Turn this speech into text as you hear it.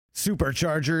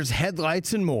superchargers,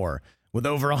 headlights, and more. With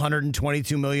over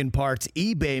 122 million parts,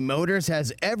 eBay Motors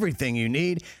has everything you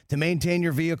need to maintain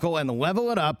your vehicle and level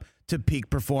it up to peak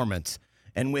performance.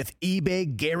 And with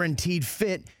eBay Guaranteed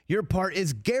Fit, your part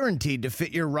is guaranteed to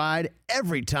fit your ride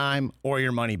every time or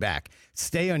your money back.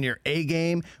 Stay on your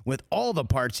A-game with all the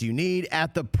parts you need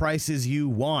at the prices you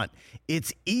want.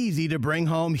 It's easy to bring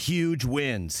home huge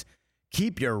wins.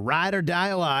 Keep your ride or die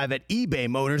alive at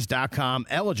ebaymotors.com.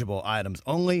 Eligible items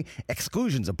only.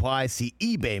 Exclusions apply. See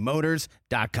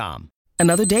ebaymotors.com.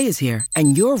 Another day is here,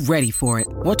 and you're ready for it.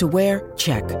 What to wear?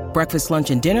 Check. Breakfast, lunch,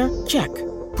 and dinner? Check.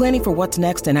 Planning for what's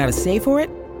next and how to save for it?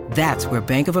 That's where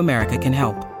Bank of America can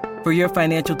help. For your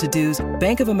financial to-dos,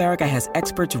 Bank of America has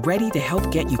experts ready to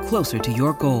help get you closer to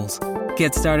your goals.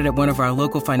 Get started at one of our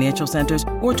local financial centers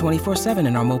or 24/7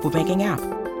 in our mobile banking app.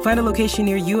 Find a location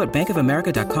near you at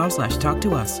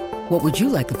bankofamerica.com/talktous. What would you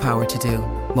like the power to do?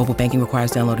 Mobile banking requires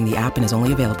downloading the app and is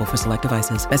only available for select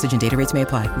devices. Message and data rates may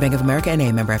apply. Bank of America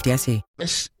N.A., member FDIC.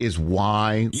 This is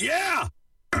why... Yeah!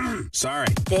 Sorry.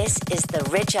 This is the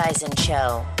Rich Eisen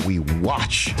Show. We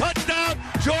watch. Touchdown,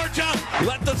 Georgia!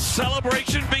 Let the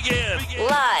celebration begin.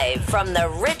 Live from the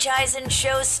Rich Eisen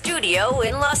Show studio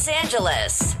in Los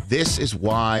Angeles. This is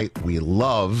why we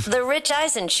love... The Rich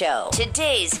Eisen Show.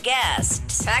 Today's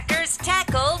guests. Packers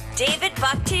tackle David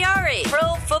Bakhtiari.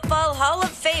 Pro Football Hall of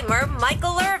Famer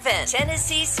Michael Irvin.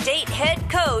 Tennessee State head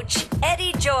coach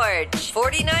Eddie George.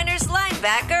 49ers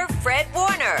linebacker Fred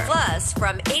Warner. Plus,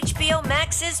 from HBO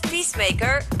Max's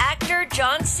Peacemaker, actor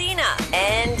John Cena.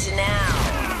 And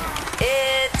now,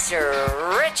 it's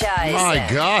Rich Eisen. My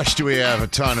gosh, do we have a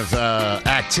ton of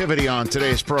activity on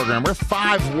today's program. We're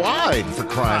 5 wide for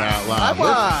crying out loud.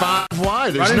 We're 5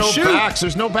 wide. There's no backs.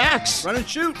 There's no backs. Run and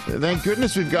shoot. Thank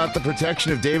goodness we've got the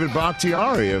protection of David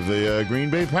Bakhtiari of the Green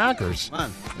Bay Packers.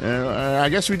 I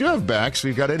guess we do have backs.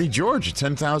 We've got Eddie George, a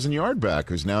 10,000-yard back,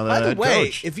 who's now the head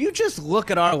coach. If you just look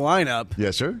at our lineup...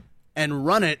 Yes, sir? ...and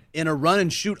run it in a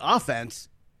run-and-shoot offense,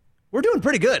 we're doing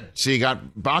pretty good. So you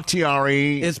got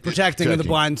Bakhtiari... is protecting in the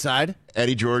blind side.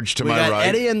 Eddie George to my right. We got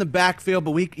Eddie in the backfield,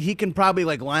 but he can probably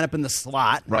line up in the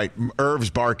slot. Right. Irv's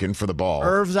barking for the ball.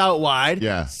 Irv's out wide.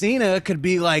 Yeah. Cena could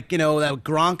be that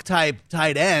Gronk-type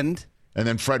tight end. And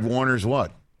then Fred Warner's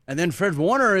what? And then Fred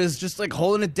Warner is just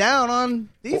holding it down on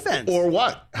defense. Or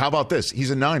what? How about this?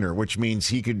 He's a Niner, which means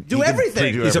he could do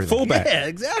everything. He's a fullback. Yeah,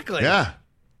 exactly. Yeah.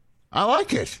 I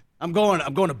like it. I'm going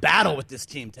to battle with this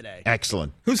team today.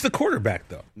 Excellent. Who's the quarterback,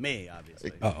 though? Me,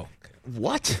 obviously. Oh, okay.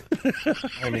 What?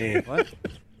 I mean, what?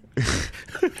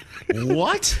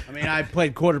 What? I mean, I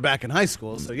played quarterback in high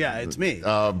school, so yeah, it's me.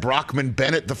 Brockman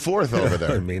Bennett the fourth over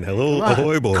there. I mean,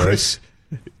 ahoy, boys.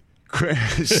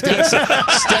 Stetson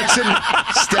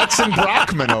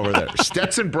Brockman over there.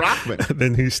 Stetson Brockman.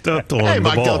 Then he stepped on the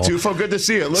Mike ball. Del Tufo, good to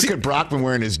see you. Look at Brockman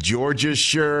wearing his Georgia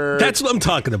shirt. That's what I'm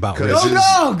talking about. Go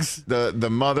Dogs! The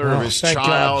mother of his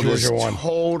child has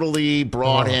totally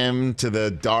brought him to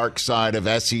the dark side of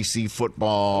SEC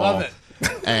football. Love it.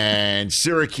 And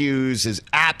Syracuse has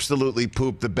absolutely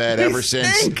pooped the bed ever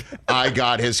since I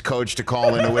got his coach to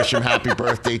call in to wish him happy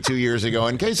birthday 2 years ago.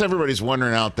 In case everybody's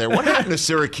wondering out there, what happened to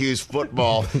Syracuse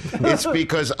football? It's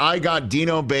because I got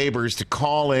Dino Babers to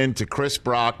call in to Chris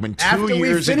Brockman 2 years ago. After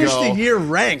we finished the year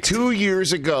ranked. 2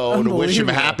 years ago to wish him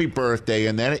a happy birthday,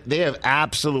 and then they have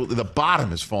absolutely, the bottom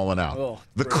has fallen out. Oh,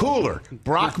 the cooler.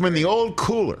 Brockman, the old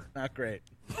cooler. Not great.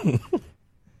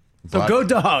 So go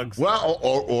Dogs. Well,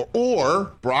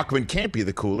 or Brockman can't be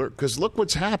the cooler, because look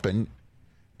what's happened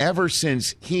ever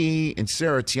since he and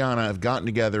Sarah Tiana have gotten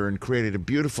together and created a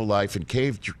beautiful life in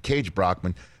Cage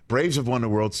Brockman. Braves have won the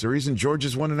World Series, and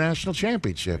Georgia's won a national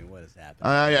championship. What has happened?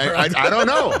 I don't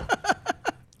know.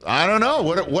 I don't know.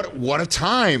 What a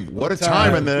time. What a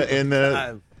time in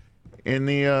the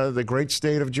great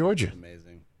state of Georgia.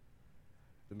 Amazing.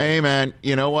 Hey, man,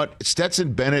 you know what?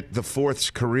 Stetson Bennett, the fourth's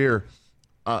career,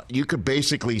 you could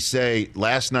basically say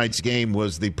last night's game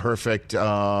was the perfect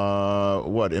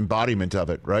embodiment of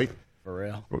it, right? For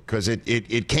real. Because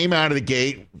it came out of the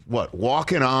gate,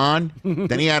 walking on.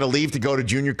 Then he had to leave to go to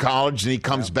junior college, and he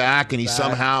comes back, and he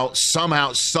somehow,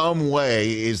 some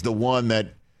way is the one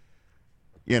that,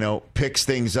 picks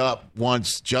things up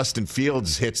once Justin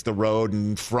Fields hits the road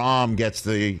and Fromm gets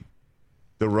the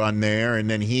run there, and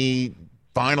then he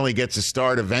finally gets a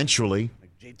start eventually.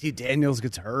 JT Daniels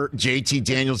gets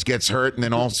hurt. And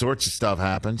then all sorts of stuff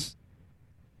happens.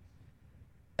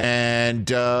 And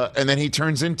then he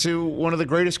turns into one of the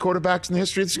greatest quarterbacks in the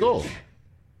history of the school.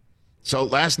 So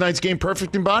last night's game,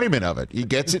 perfect embodiment of it. He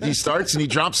gets it, he starts, and he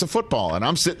drops the football. And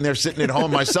I'm sitting at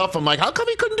home myself. I'm like, how come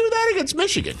he couldn't do that against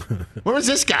Michigan? Where was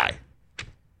this guy?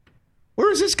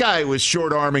 Where's this guy who was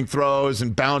short-arming throws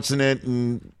and bouncing it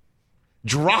and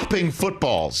dropping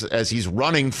footballs as he's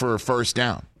running for a first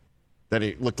down that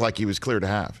it looked like he was clear to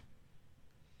have?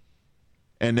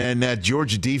 And then that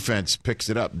Georgia defense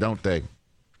picks it up, don't they?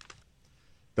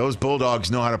 Those Bulldogs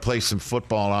know how to play some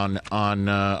football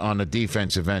on the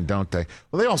defensive end, don't they?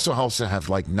 Well, they also have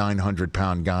like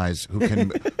 900-pound guys who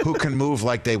can move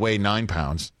like they weigh 9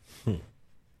 pounds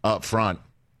up front,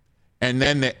 and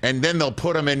then they'll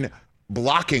put them in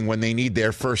blocking when they need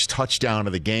their first touchdown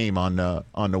of the game on the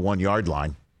 1 yard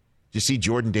line. Did you see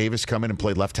Jordan Davis come in and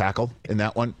play left tackle in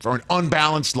that one for an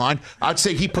unbalanced line? I'd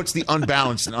say he puts the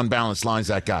unbalanced lines,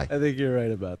 that guy. I think you're right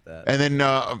about that. And then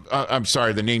I'm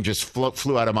sorry, the name just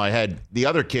flew out of my head. The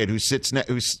other kid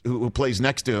who plays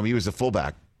next to him, he was the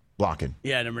fullback blocking.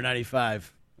 Yeah, number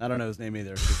 95. I don't know his name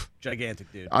either.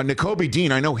 Gigantic dude. Nakobe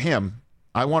Dean, I know him.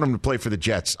 I want him to play for the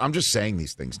Jets. I'm just saying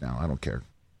these things now. I don't care.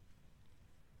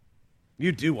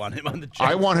 You do want him on the Jets.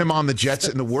 I want him on the Jets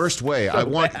in the worst way. I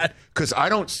want, because I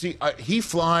don't see, he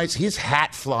flies, his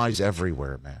hat flies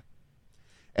everywhere, man.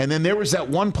 And then there was that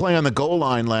one play on the goal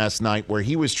line last night where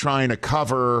he was trying to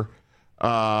cover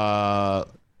Latu,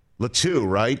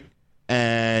 right?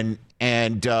 And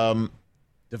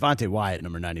Devontae Wyatt,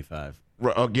 number 95.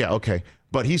 Yeah, okay.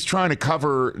 But he's trying to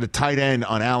cover the tight end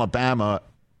on Alabama,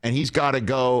 and he's got to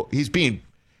go, he's being,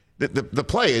 the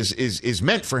play is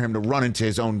meant for him to run into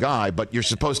his own guy, but you're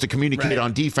supposed to communicate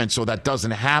on defense so that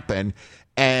doesn't happen.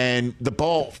 And the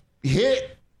ball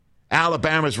hit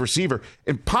Alabama's receiver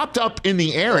and popped up in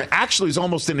the air. It actually was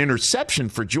almost an interception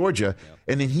for Georgia. Yep.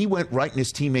 And then he went right in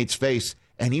his teammate's face,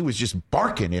 and he was just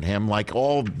barking at him like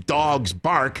all dogs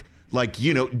bark. Like,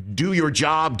 do your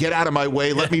job, get out of my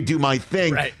way, let me do my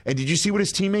thing. Right. And did you see what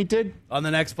his teammate did? On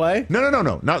the next play? No,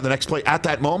 not the next play. At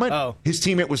that moment, his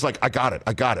teammate was like, I got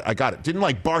it. Didn't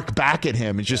like bark back at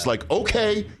him. It's just like,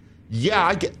 okay,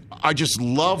 yeah, I just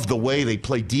love the way they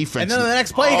play defense. And then the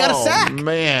next play, he got a sack.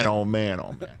 Oh,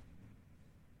 man.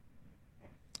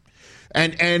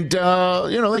 And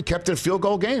they kept it a field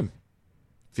goal game.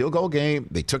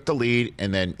 They took the lead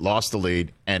and then lost the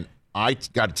lead. And I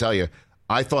got to tell you,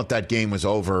 I thought that game was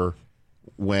over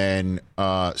when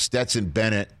Stetson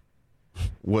Bennett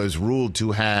was ruled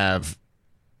to have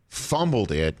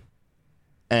fumbled it,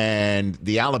 and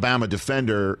the Alabama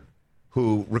defender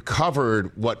who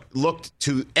recovered what looked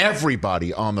to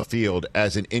everybody on the field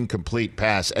as an incomplete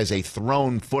pass, as a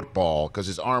thrown football, because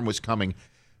his arm was coming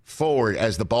forward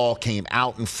as the ball came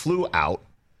out and flew out,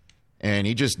 and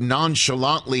he just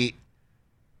nonchalantly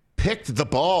picked the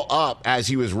ball up as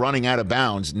he was running out of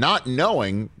bounds, not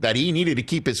knowing that he needed to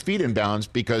keep his feet in bounds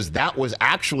because that was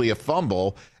actually a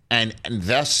fumble and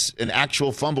thus an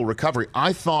actual fumble recovery.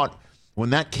 I thought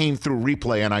when that came through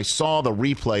replay and I saw the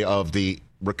replay of the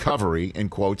recovery, in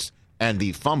quotes, and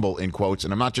the fumble, in quotes,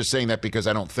 and I'm not just saying that because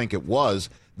I don't think it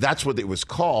was, that's what it was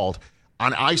called,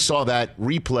 and I saw that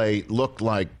replay looked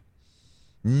like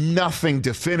nothing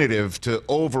definitive to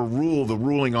overrule the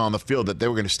ruling on the field, that they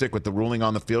were going to stick with the ruling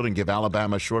on the field and give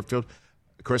Alabama a short field.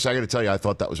 Chris, I got to tell you, I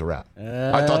thought that was a wrap.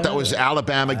 I thought that was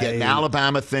Alabama getting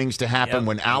Alabama things to happen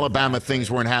when Alabama things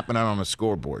weren't happening on the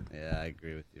scoreboard. Yeah, I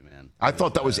agree with you, man. I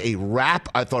thought that was a wrap.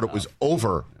 I thought it was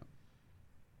over. Yeah.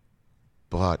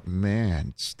 But,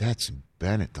 man, Stetson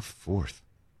Bennett, the fourth.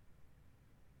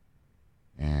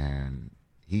 And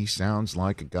he sounds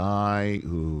like a guy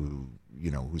who,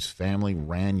 whose family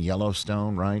ran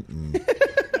Yellowstone, right?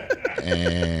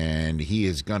 And he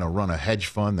is going to run a hedge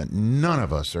fund that none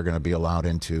of us are going to be allowed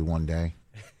into one day.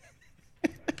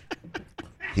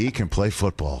 He can play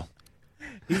football.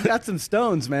 He's got some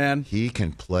stones, man. He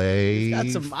can play. He's got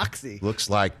some moxie. Looks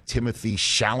like Timothy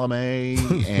Chalamet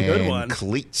and Good one.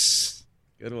 Cleats.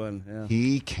 Good one, yeah.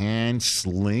 He can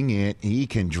sling it. He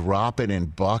can drop it in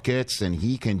buckets, and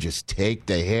he can just take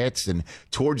the hits. And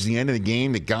towards the end of the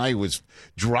game, the guy who was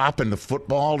dropping the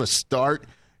football to start,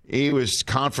 he was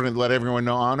confident to let everyone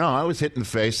know, oh, no, I was hit in the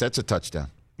face. That's a touchdown.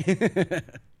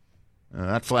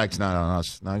 That flag's not on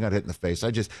us. No, I got hit in the face. I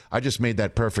just made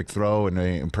that perfect throw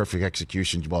and perfect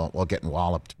execution while getting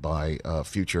walloped by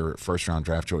future first-round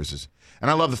draft choices.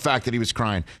 And I love the fact that he was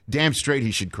crying. Damn straight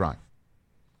he should cry.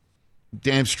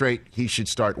 Damn straight he should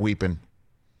start weeping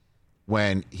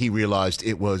when he realized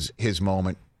it was his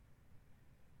moment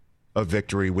of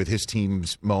victory, with his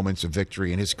team's moments of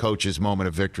victory and his coach's moment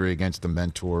of victory against the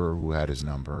mentor who had his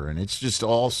number. And it's just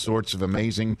all sorts of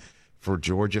amazing for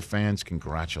Georgia fans.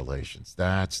 Congratulations.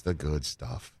 That's the good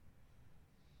stuff.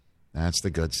 That's the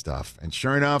good stuff. And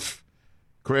sure enough,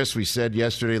 Chris, we said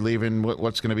yesterday, leaving,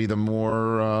 what's going to be the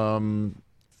more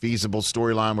feasible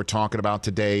storyline we're talking about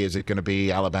today? Is it going to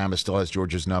be Alabama still has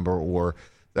Georgia's number, or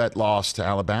that loss to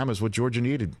Alabama is what Georgia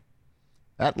needed.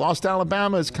 That loss to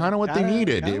Alabama is kind of what they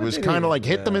needed. It was kind of like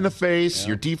hit them in the face. Yeah.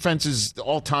 Your defense is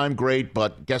all-time great,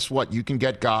 but guess what? You can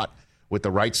get got with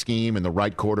the right scheme and the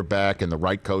right quarterback and the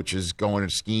right coaches going to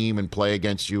scheme and play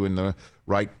against you and the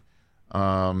right,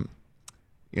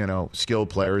 skilled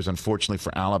players. Unfortunately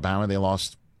for Alabama, they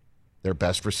lost their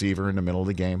best receiver in the middle of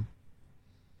the game.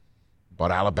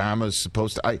 But Alabama is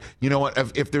supposed to you know what?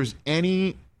 If there's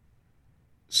any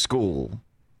school,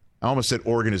 I almost said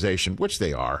organization, which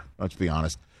they are, let's be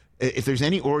honest. If there's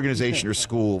any organization or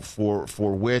school for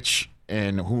which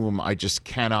and whom I just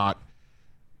cannot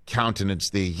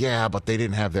countenance but they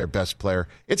didn't have their best player,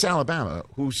 it's Alabama,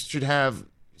 who should have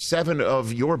 7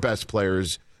 of your best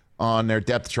players on their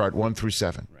depth chart, 1 through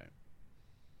 7. Right.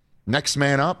 Next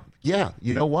man up, you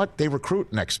know what? They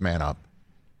recruit next man up.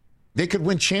 They could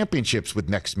win championships with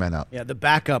next men up. Yeah, the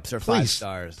backups are 5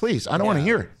 stars. Please, I don't want to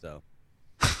hear it. So.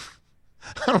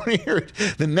 I don't want to hear it.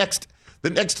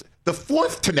 The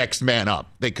fourth to next man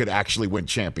up, they could actually win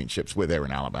championships with there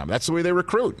in Alabama. That's the way they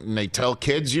recruit. And they tell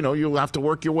kids, you'll have to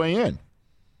work your way in.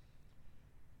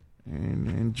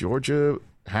 And Georgia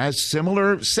has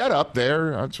similar setup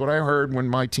there. That's what I heard when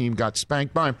my team got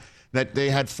spanked by them, that they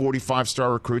had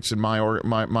 45-star recruits and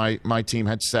my team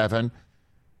had 7.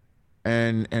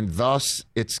 And thus,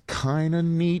 it's kind of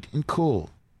neat and cool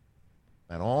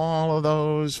that all of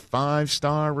those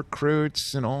 5-star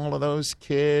recruits and all of those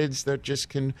kids that just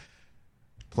can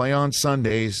play on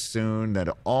Sundays soon, that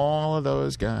all of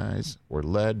those guys were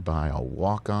led by a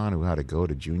walk-on who had to go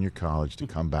to junior college to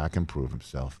come back and prove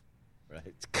himself. Right.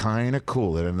 It's kind of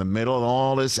cool that in the middle of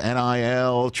all this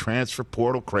NIL, transfer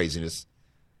portal craziness,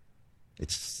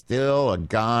 it's still a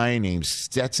guy named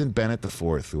Stetson Bennett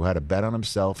IV who had to bet on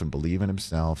himself and believe in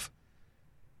himself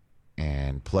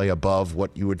and play above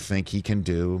what you would think he can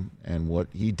do. And what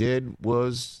he did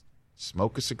was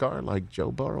smoke a cigar like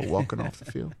Joe Burrow walking off the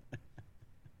field.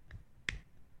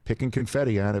 Picking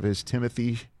confetti out of his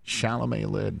Timothy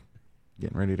Chalamet lid.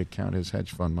 Getting ready to count his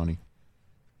hedge fund money.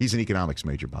 He's an economics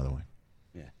major, by the way.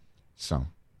 Yeah. So.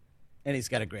 And he's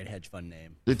got a great hedge fund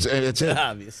name. It's it.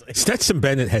 Obviously. Stetson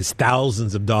Bennett has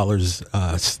thousands of dollars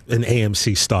in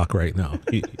AMC stock right now.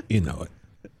 You know it.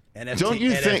 NFT, don't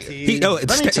you think?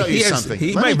 Let me tell you something.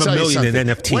 He might have $1 million in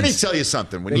NFTs. Let me tell you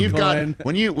something. When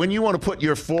you want to put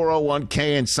your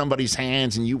 401k in somebody's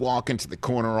hands and you walk into the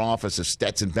corner office of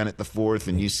Stetson Bennett IV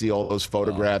and you see all those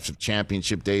photographs of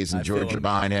championship days in Georgia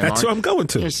behind him. That's what I'm going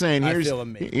to. You're saying,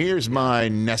 here's my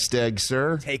nest egg,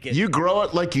 sir. Take it. You grow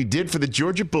it like you did for the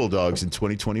Georgia Bulldogs in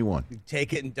 2021.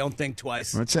 Take it and don't think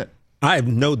twice. That's it. I have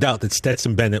no doubt that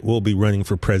Stetson Bennett will be running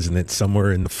for president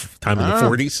somewhere in the time of the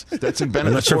 40s. Stetson Bennett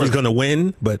I'm not sure if he's going to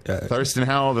win, but Thurston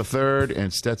Howell III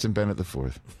and Stetson Bennett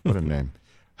IV. What a name!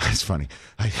 That's funny.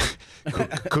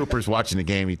 Cooper's watching the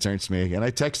game. He turns to me, and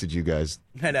I texted you guys.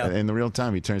 I know. In the real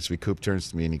time, he turns to me. Coop turns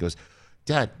to me, and he goes,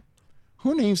 "Dad,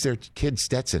 who names their kid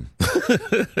Stetson?"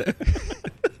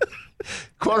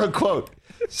 "Quote unquote."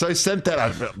 So I sent that.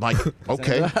 I'm like,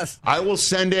 okay, I will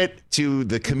send it to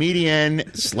the comedian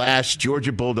 /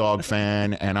 Georgia Bulldog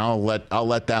fan, and I'll let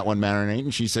that one marinate.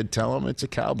 And she said, tell him it's a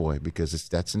cowboy because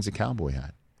Stetson's a cowboy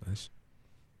hat. Nice.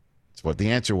 That's what the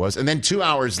answer was. And then 2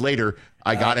 hours later,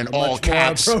 I got an all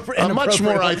caps, a much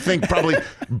more, I think, probably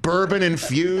bourbon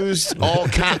infused all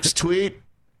caps tweet.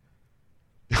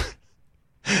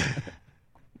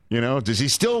 Does he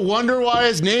still wonder why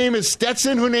his name is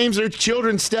Stetson? Who names their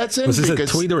children Stetson? Was this a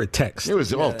tweet or a text? It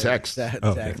was all text. Text.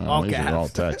 All caps. All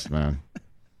text, man.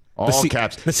 All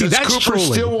caps. See, Does Cooper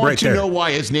still want to there. know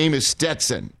why his name is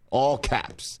Stetson? All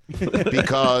caps.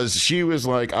 Because she was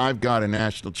like, I've got a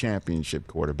national championship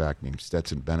quarterback named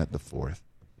Stetson Bennett IV.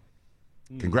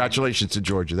 Congratulations to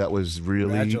Georgia. That was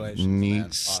really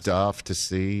neat stuff to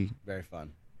see. Very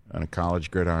fun. On a college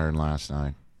gridiron last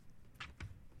night.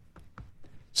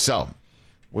 So,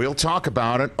 we'll talk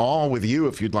about it all with you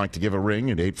if you'd like to give a ring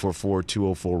at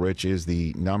 844-204-RICH is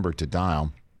the number to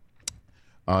dial.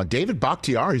 David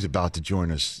Bakhtiari is about to join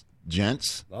us,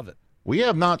 gents. Love it. We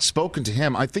have not spoken to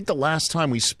him. I think the last time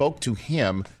we spoke to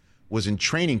him was in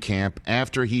training camp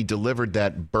after he delivered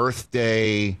that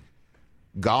birthday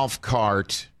golf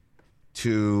cart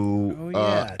to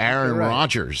Aaron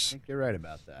Rodgers. I think you're right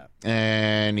about that.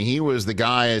 And he was the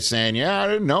guy saying, I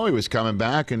didn't know he was coming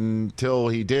back until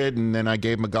he did, and then I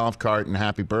gave him a golf cart and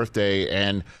happy birthday.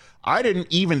 And I didn't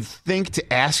even think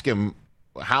to ask him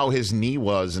how his knee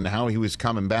was and how he was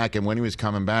coming back and when he was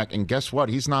coming back. And guess what?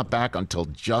 He's not back until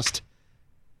just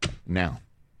now.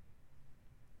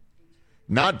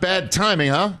 Not bad timing,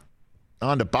 huh?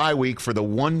 On to bye week for the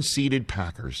one-seeded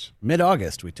Packers.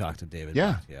 Mid-August, we talked to David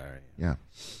Bakhtiari. Yeah.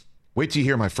 Wait till you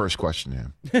hear my first question to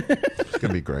him. It's going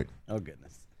to be great. Oh,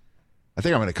 goodness. I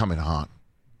think I'm going to come in hot.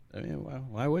 I mean,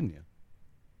 why wouldn't you? I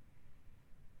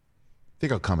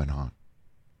think I'll come in hot.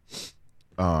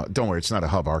 Don't worry. It's not a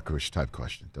Hub Arkush type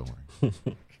question. Don't worry.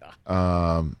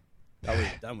 I was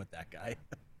done with that guy.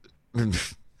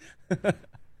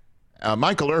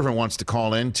 Michael Irvin wants to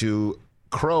call in to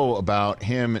crow about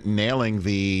him nailing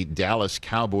the Dallas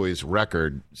Cowboys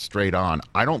record straight on.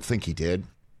 I don't think he did.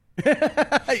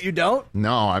 You don't?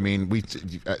 No, I mean, we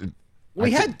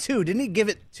had two. Didn't he give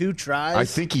it 2 tries? I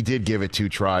think he did give it 2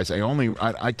 tries.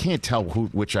 I can't tell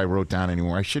which I wrote down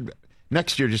anymore. I should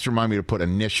next year just remind me to put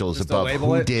initials just above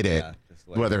who did it,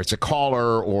 whether it's a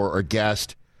caller or a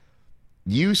guest.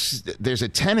 There's a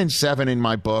 10-7 in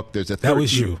my book. There's a 13, that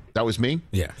was you. That was me.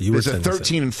 Yeah, you were. There's a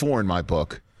 13-4 in my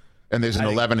book, and there's an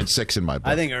 11-6 in my book.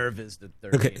 I think Irv is the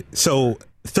 13. Okay, so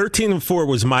 13-4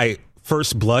 was my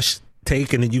first blush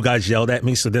take, and then you guys yelled at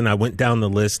me. So then I went down the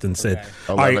list and said,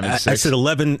 all right, I said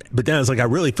 11, but then I was like, I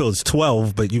really feel it's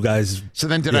 12, but you guys. So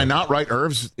then did I not write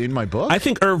Irv's in my book? I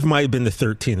think Irv might have been the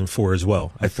 13-4 as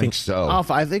well. I think so.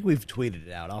 I think we've tweeted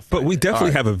it out. But we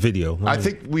definitely have a video. I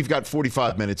think we've got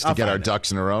 45 minutes to get our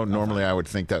ducks in a row. Normally I would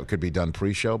think that could be done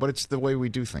pre-show, but it's the way we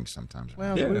do things sometimes.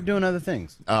 Well, we're doing other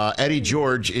things. Eddie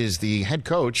George is the head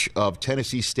coach of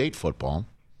Tennessee State football.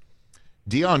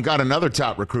 Dion got another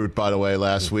top recruit, by the way,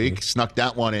 last week. Snuck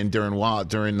that one in during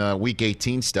Week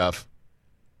 18 stuff.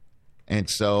 And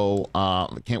so I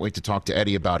can't wait to talk to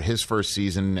Eddie about his first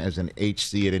season as an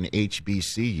HC at an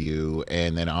HBCU.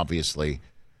 And then, obviously,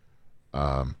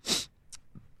 I'll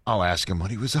ask him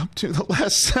what he was up to the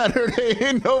last Saturday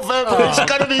in November. It's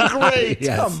going to be great.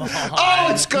 Yes.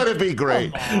 It's going to be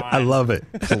great. I love it.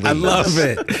 I love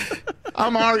it.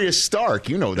 I'm Arya Stark.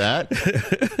 You know that.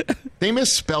 They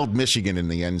misspelled Michigan in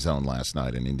the end zone last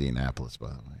night in Indianapolis, by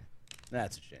the way.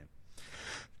 That's a shame.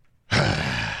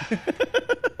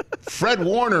 Fred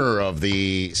Warner of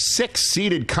the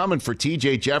 6th-seeded coming for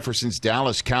T.J. Jefferson's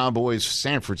Dallas Cowboys,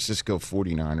 San Francisco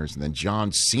 49ers, and then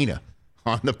John Cena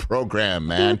on the program,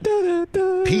 man.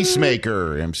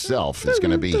 Peacemaker himself is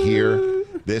going to be here.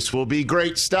 This will be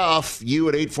great stuff. You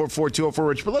at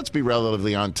 844-204-RICH, but let's be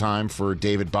relatively on time for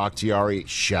David Bakhtiari,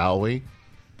 shall we?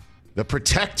 The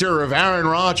protector of Aaron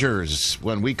Rodgers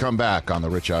when we come back on The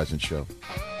Rich Eisen Show.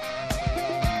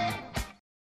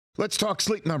 Let's talk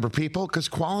Sleep Number, people, because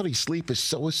quality sleep is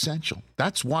so essential.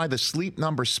 That's why the Sleep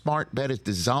Number smart bed is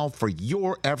designed for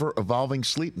your ever-evolving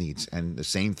sleep needs, and the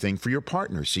same thing for your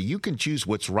partner, so you can choose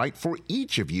what's right for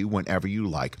each of you whenever you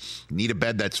like. Need a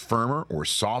bed that's firmer or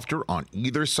softer on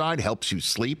either side, helps you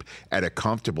sleep at a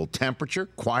comfortable temperature,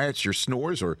 quiets your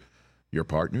snores or your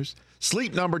partner's?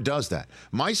 Sleep Number does that.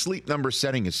 My Sleep Number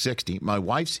setting is 60. My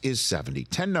wife's is 70.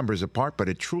 10 numbers apart, but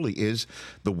it truly is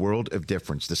the world of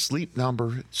difference. The Sleep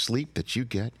Number sleep that you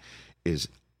get is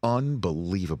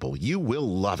unbelievable. You will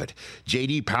love it.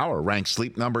 J.D. Power ranks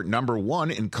Sleep Number number 1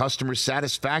 in customer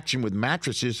satisfaction with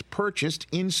mattresses purchased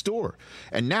in store.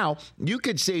 And now you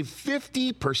could save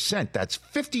 50%. That's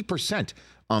 50%.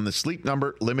 On the Sleep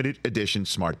Number limited edition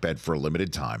smart bed for a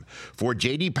limited time. For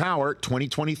J.D. Power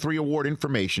 2023 award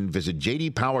information, visit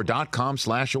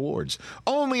jdpower.com/awards.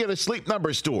 Only at a Sleep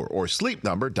Number store or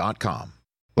sleepnumber.com.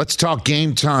 Let's talk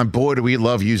Game Time. Boy, do we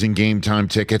love using Game Time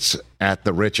tickets at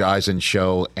the Rich Eisen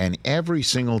Show. And every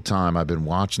single time I've been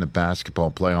watching the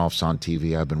basketball playoffs on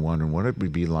TV, I've been wondering what it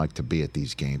would be like to be at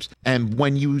these games. And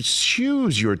when you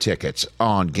choose your tickets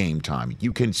on Game Time,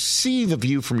 you can see the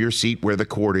view from your seat where the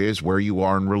court is, where you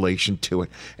are in relation to it.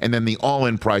 And then the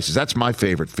all-in prices. That's my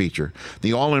favorite feature.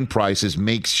 The all-in prices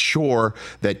makes sure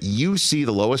that you see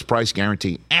the lowest price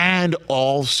guarantee and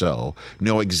also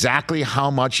know exactly how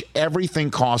much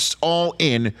everything costs all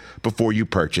in before you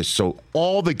purchase. So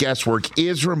all the guesswork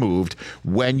is removed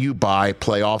when you buy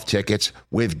playoff tickets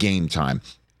with Game Time.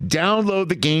 Download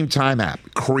the Game Time app,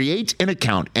 create an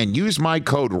account, and use my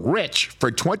code RICH for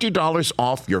 $20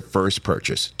 off your first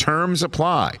purchase. Terms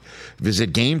apply.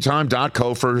 Visit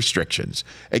GameTime.co for restrictions.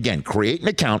 Again, create an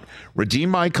account, redeem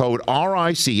my code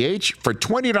RICH for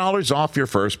 $20 off your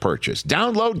first purchase.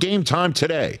 Download Game Time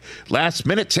today. Last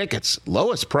minute tickets,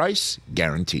 lowest price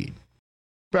guaranteed.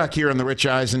 Back here on the Rich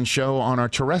Eisen Show on our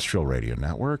terrestrial radio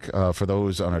network. For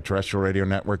those on our terrestrial radio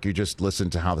network, you just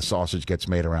listened to how the sausage gets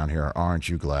made around here. Aren't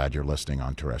you glad you're listening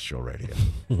on terrestrial radio?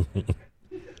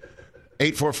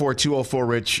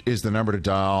 844-204-RICH is the number to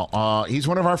dial. He's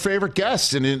one of our favorite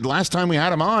guests, and last time we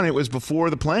had him on, it was before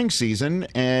the playing season,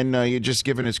 and you just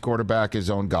given his quarterback his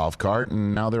own golf cart,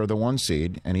 and now they're the 1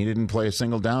 seed, and he didn't play a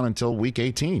single down until Week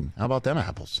 18. How about them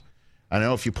apples? I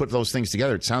know if you put those things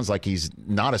together, it sounds like he's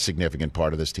not a significant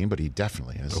part of this team, but he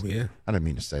definitely is. Oh, yeah. I didn't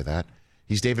mean to say that.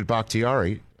 He's David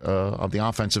Bakhtiari of the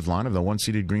offensive line of the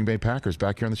one-seeded Green Bay Packers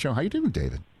back here on the show. How you doing,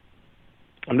 David?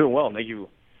 I'm doing well. Thank you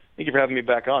for having me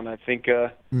back on. I think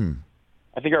our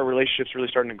relationship's really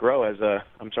starting to grow as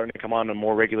I'm starting to come on a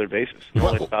more regular basis.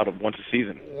 Only about once a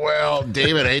season. Well,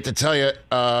 David, I hate to tell you,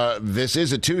 this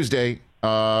is a Tuesday.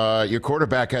 Your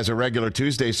quarterback has a regular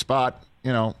Tuesday spot.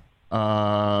 You know,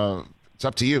 it's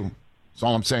up to you. That's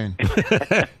all I'm saying.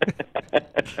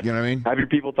 You know what I mean? Have your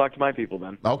people talk to my people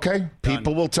then. Okay.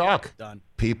 People will talk. Done.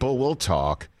 People will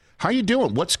talk. How you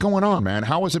doing? What's going on, man?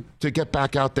 How was it to get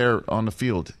back out there on the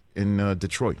field in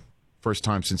Detroit? First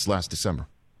time since last December.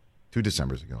 2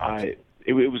 Decembers ago.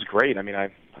 It was great. I mean, I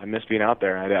miss being out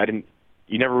there. I didn't.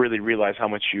 You never really realize how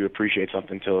much you appreciate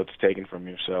something until it's taken from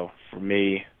you. So for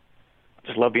me, I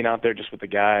just love being out there just with the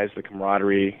guys, the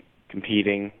camaraderie,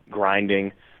 competing,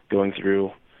 grinding, going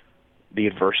through the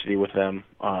adversity with them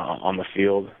on the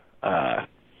field. It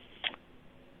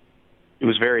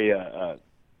was very. It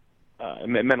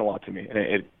meant a lot to me, and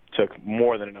it took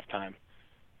more than enough time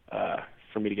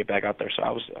for me to get back out there. So I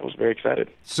was very excited.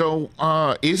 So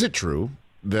is it true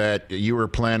that you were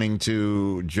planning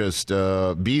to just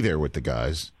be there with the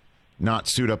guys, not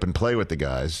suit up and play with the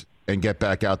guys, and get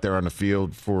back out there on the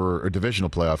field for a divisional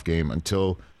playoff game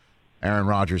until Aaron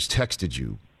Rodgers texted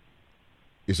you?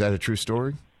 Is that a true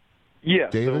story?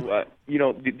 Yeah. David? So,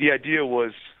 the idea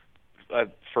was,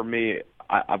 for me,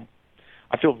 I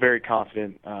feel very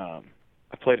confident. I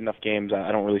played enough games.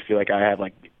 I don't really feel like I have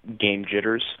like game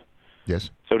jitters. Yes.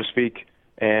 So to speak.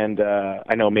 And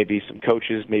I know maybe some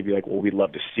coaches maybe like, well, we'd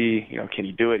love to see, can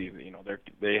you do it?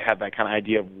 They have that kind of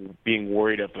idea of being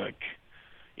worried of like,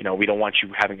 we don't want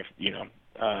you having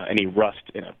any rust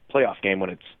in a playoff game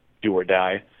when it's do or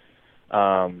die.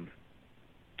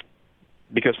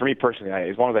 Because for me personally,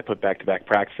 as long as I put back-to-back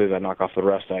practices, I knock off the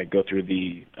rust, I go through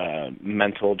the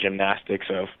mental gymnastics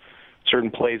of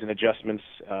certain plays and adjustments,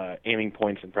 aiming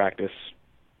points in practice,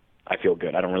 I feel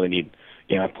good. I don't really need,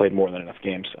 I've played more than enough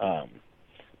games.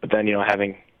 But then,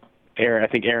 having Aaron, I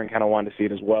think Aaron kind of wanted to see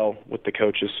it as well with the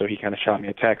coaches, so he kind of shot me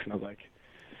a text, and I was like,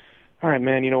 all right,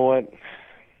 man, you know what?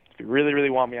 If you really,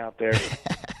 really want me out there,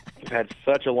 we've had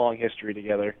such a long history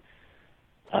together.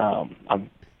 I'll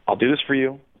do this for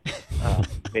you.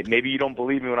 Maybe you don't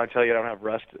believe me when I tell you I don't have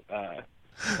rust.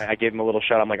 I gave him a little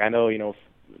shot. I'm like, I know,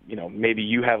 maybe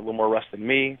you have a little more rust than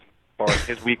me, or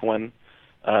his week one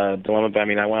dilemma. But I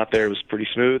mean, I went out there; it was pretty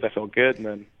smooth. I felt good, and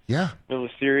then middle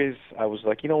of the series, I was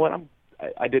like, you know what?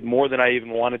 I did more than I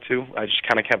even wanted to. I just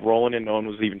kind of kept rolling, and no one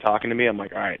was even talking to me. I'm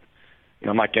like, all right,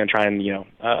 I'm not going to try and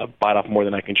bite off more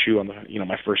than I can chew on the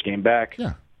my first game back.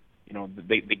 Yeah.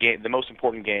 The most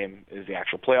important game is the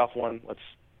actual playoff one.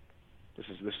 This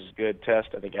is a good test.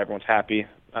 I think everyone's happy.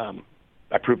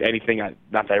 I proved anything.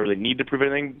 Not that I really need to prove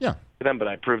anything to them, but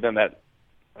I proved them that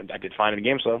I did fine in the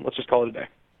game. So let's just call it a day.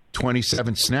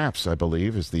 27 snaps, I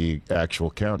believe, is the actual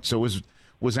count. So was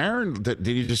Aaron? Did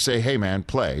he just say, "Hey, man,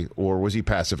 play," or was he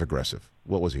passive aggressive?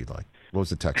 What was he like? What was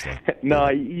the text like? No,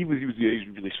 he was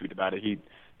really sweet about it. He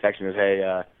texted me, "Hey,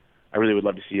 I really would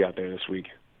love to see you out there this week."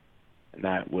 And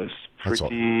that was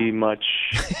pretty much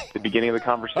the beginning of the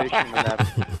conversation.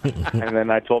 And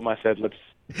then I told him, I said, let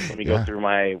me go through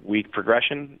my week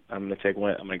progression. I'm going to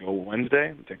go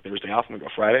Wednesday. I'm going to take Thursday off. I'm going to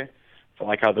go Friday. If I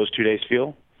like how those 2 days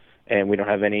feel, and we don't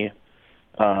have any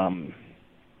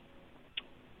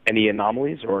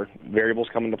anomalies or variables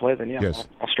come into play, then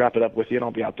I'll strap it up with you and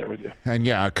I'll be out there with you. And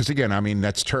because again, I mean,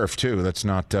 that's turf too. That's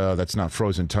not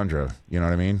frozen tundra. You know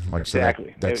what I mean? Like,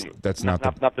 exactly. So that's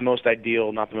not the most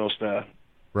ideal, not the most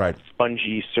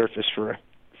spongy surface for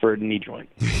a knee joint.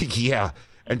 Yeah.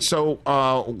 And so,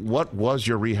 what was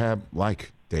your rehab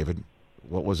like, David?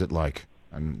 What was it like?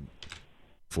 And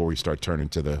before we start turning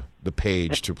to the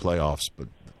page to playoffs, but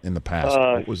in the past,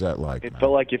 what was that like? It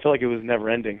felt like it was never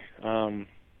ending. I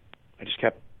just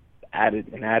kept at it,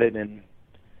 and I've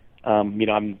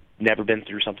never been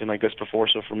through something like this before.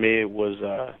 So for me, it was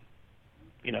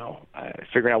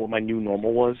figuring out what my new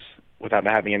normal was without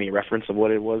having any reference of what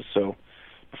it was. So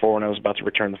before, when I was about to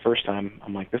return the first time,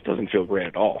 I'm like, this doesn't feel great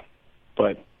at all.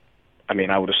 But I mean,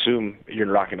 I would assume you're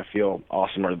not going to feel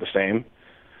awesome or the same.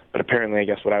 But apparently, I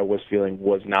guess what I was feeling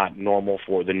was not normal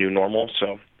for the new normal.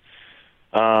 So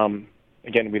again,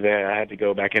 I had to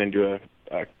go back in and do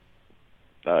a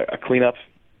cleanup.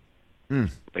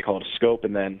 They call it a scope,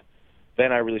 and then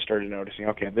I really started noticing,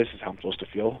 okay, this is how I'm supposed to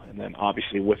feel. And then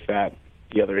obviously with that,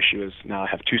 the other issue is now I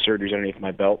have 2 surgeries underneath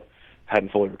my belt. I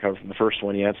hadn't fully recovered from the first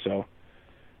one yet, so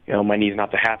my knee's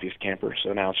not the happiest camper.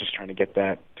 So now it's just trying to get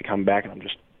that to come back, and I'm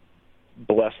just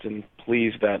blessed and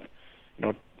pleased that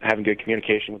having good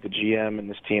communication with the GM and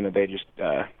this team, that they just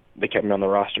they kept me on the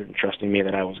roster and trusting me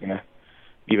that I was going to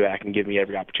be back and give me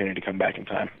every opportunity to come back in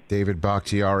time. David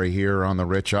Bakhtiari here on the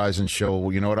Rich Eisen Show.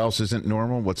 You know what else isn't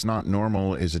normal? What's not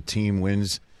normal is a team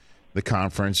wins the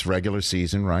conference regular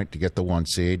season, right, to get the 1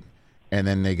 seed, and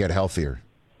then they get healthier.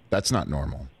 That's not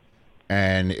normal.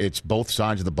 And it's both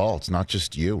sides of the ball. It's not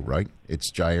just you, right?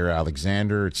 It's Jair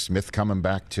Alexander. It's Smith coming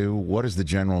back too. What is the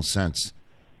general sense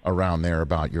around there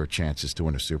about your chances to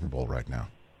win a Super Bowl right now,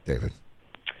 David?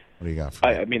 What do you got for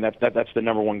me? I mean, that's the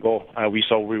number one goal. We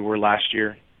saw where we were last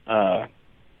year.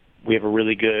 We have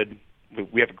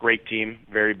a great team,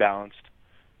 very balanced.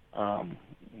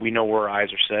 We know where our eyes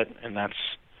are set, and that's.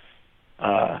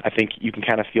 I think you can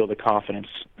kind of feel the confidence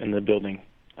in the building,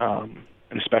 and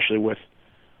especially with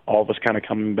all of us kind of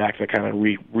coming back, that kind of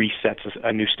resets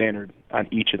a new standard on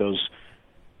each of those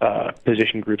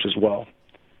position groups as well.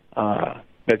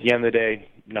 But at the end of the day,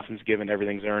 nothing's given,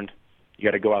 everything's earned. You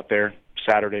got to go out there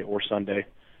Saturday or Sunday, and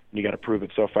you got to prove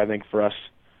it. So if I think for us,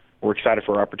 we're excited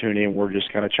for our opportunity, and we're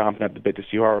just kind of chomping at the bit to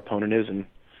see who our opponent is and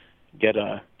get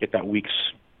that week's,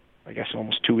 I guess,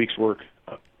 almost 2 weeks'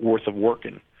 worth of work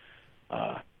and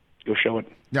go show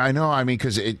it. Yeah, I know. I mean,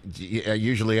 because I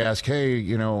usually ask, hey,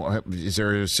 you know, is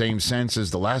there the same sense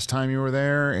as the last time you were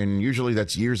there? And usually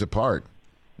that's years apart,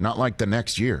 not like the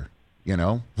next year, you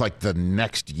know, like the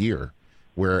next year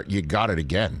where you got it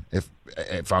again.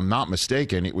 If I'm not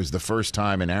mistaken, it was the first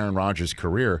time in Aaron Rodgers'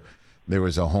 career there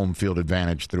was a home field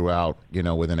advantage throughout, you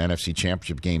know, with an NFC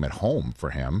Championship game at home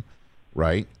for him,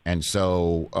 right? And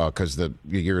so, because the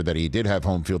year that he did have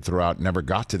home field throughout never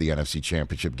got to the NFC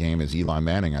Championship game, as Eli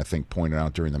Manning, I think, pointed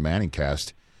out during the Manning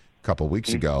cast a couple of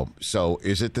weeks ago. So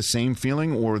is it the same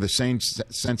feeling or the same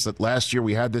sense that last year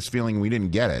we had this feeling we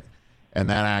didn't get it, and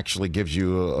that actually gives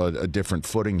you a different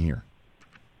footing here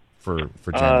for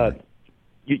January?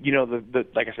 You know, the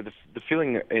like I said, the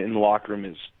feeling in the locker room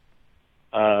is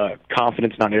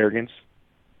confidence, not arrogance,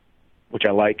 which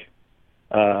I like.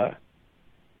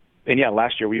 And yeah,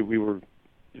 last year we were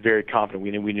very confident.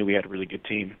 We knew we had a really good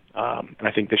team, and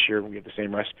I think this year we have the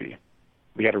same recipe.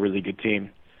 We got a really good team.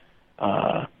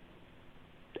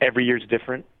 Every year's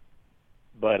different,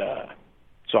 but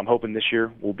so I'm hoping this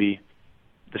year will be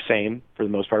the same for the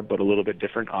most part, but a little bit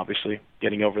different. Obviously,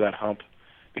 getting over that hump,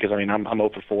 because I mean I'm 0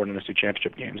 for 4 in the NFC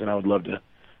Championship games, and I would love to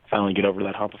finally get over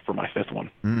that hump for my 5th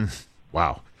one.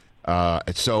 Wow.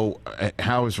 So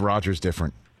how is Rodgers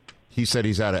different? He said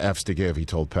he's out of F's to give, he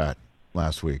told Pat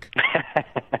last week.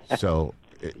 So,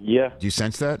 yeah. Do you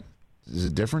sense that? Is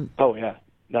it different? Oh, yeah.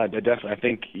 No, definitely. I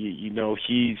think, you know,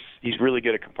 he's really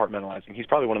good at compartmentalizing. He's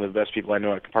probably one of the best people I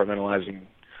know at compartmentalizing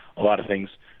a lot of things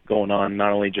going on,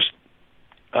 not only just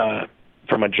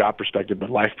from a job perspective, but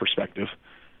life perspective.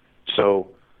 So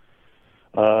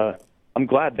I'm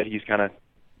glad that he's kind of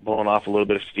blowing off a little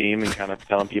bit of steam and kind of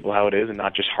telling people how it is and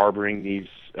not just harboring these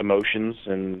emotions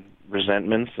and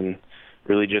resentments, and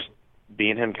really just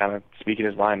being him, kind of speaking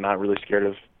his mind, not really scared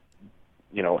of,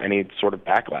 you know, any sort of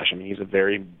backlash. I mean, he's a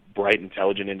very bright,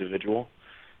 intelligent individual.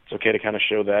 It's okay to kind of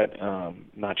show that,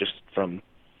 not just from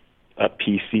a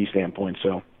PC standpoint.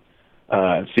 So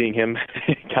seeing him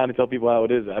kind of tell people how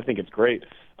it is, I think it's great.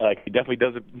 He definitely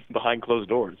does it behind closed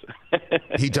doors.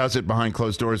 He does it behind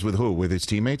closed doors with who? With his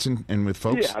teammates and with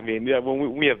folks? Yeah, I mean, yeah,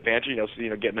 when we have banter,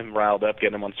 getting them riled up,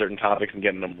 getting them on certain topics, and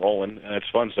getting them rolling, and it's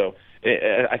fun. So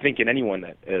I think in anyone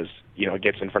that is,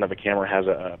 gets in front of a camera, has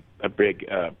a big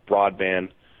broadband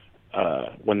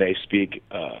when they speak,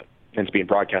 and it's being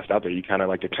broadcast out there, you kind of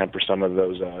like to temper some of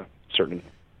those certain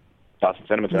thoughts and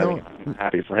sentiments. I think I'm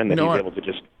happy for him that he's able to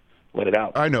just let it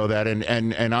out. I know that,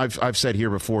 and I've said here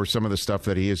before, some of the stuff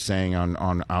that he is saying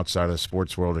on outside of the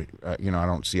sports world, I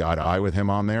don't see eye to eye with him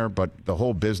on there, but the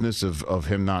whole business of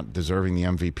him not deserving the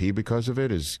MVP because of it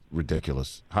is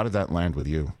ridiculous. How did that land with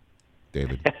you,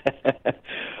 David?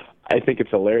 I think it's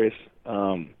hilarious.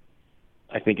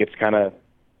 I think it's kind of,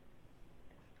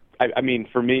 I mean,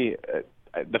 for me,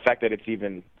 the fact that it's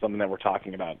even something that we're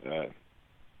talking about, I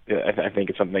think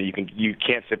it's something that you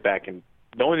can't sit back and,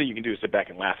 the only thing you can do is sit back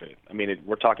and laugh at it. I mean,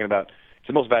 we're talking about, it's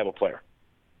the most valuable player,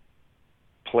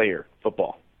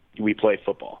 football. We play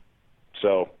football.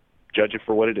 So judge it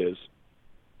for what it is.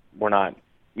 We're not,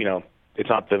 it's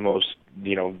not the most,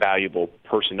 valuable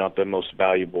person, not the most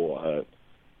valuable,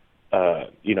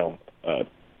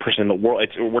 person in the world.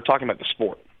 We're talking about the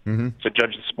sport. Mm-hmm. So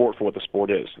judge the sport for what the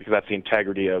sport is, because that's the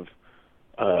integrity of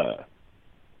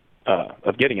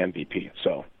getting MVP.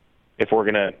 So if we're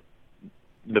going to,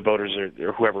 the voters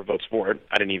or whoever votes for it,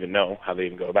 I didn't even know how they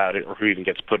even go about it or who even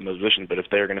gets put in those positions. But if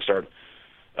they're going to start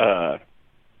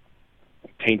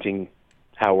tainting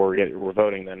how we're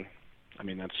voting, then I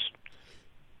mean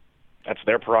that's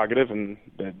their prerogative, and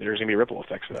there's going to be ripple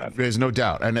effects for that. There's no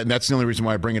doubt. And that's the only reason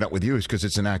why I bring it up with you is because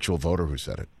it's an actual voter who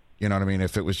said it. You know what I mean?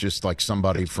 If it was just like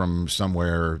somebody from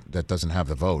somewhere that doesn't have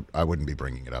the vote, I wouldn't be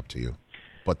bringing it up to you.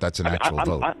 But that's an actual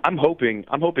vote. I'm hoping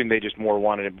they just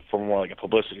wanted it for more like a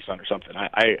publicity stunt or something.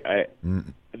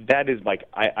 That is like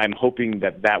I'm hoping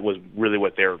that was really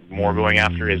what they're more going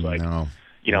after is like,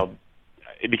 you know,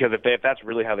 because if that's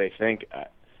really how they think,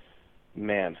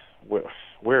 man,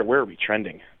 where are we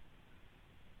trending?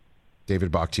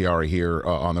 David Bakhtiari here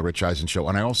on the Rich Eisen Show.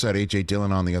 And I also had A.J.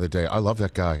 Dillon on the other day. I love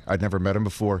that guy. I'd never met him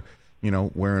before. You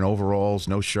know, wearing overalls,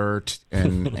 no shirt,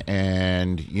 and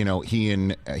and you know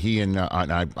I've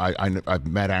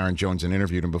met Aaron Jones and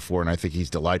interviewed him before, and I think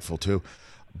he's delightful too.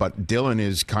 But Dillon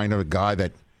is kind of a guy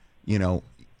that, you know,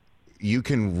 you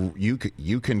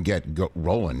can get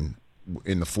rolling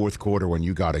in the fourth quarter when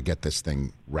you got to get this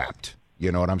thing wrapped.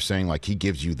 You know what I'm saying? Like, he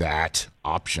gives you that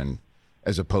option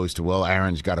as opposed to, well,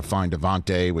 Aaron's got to find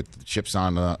Devontae with the chips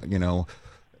on the, you know,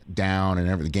 down and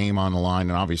every game on the line,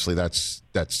 and obviously that's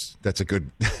a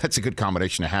good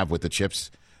combination to have with the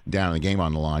chips down and the game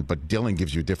on the line. But Dillon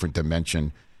gives you a different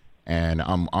dimension, and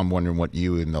I'm wondering what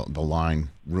you in the line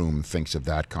room thinks of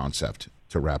that concept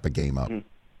to wrap a game up.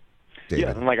 Yeah,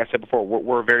 and like I said before,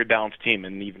 we're a very balanced team,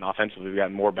 and even offensively we've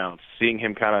gotten more balanced. Seeing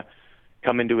him kind of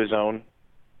come into his own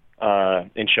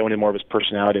and showing him more of his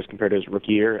personality as compared to his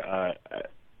rookie year,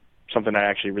 something I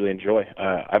actually really enjoy.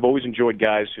 I've always enjoyed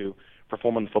guys who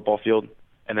perform on the football field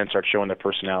and then start showing their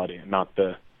personality, and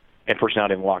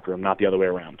personality in the locker room, not the other way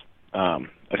around. I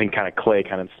think kind of Clay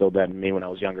kind of instilled that in me when I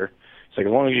was younger. It's like,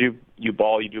 as long as you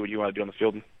ball, you do what you want to do on the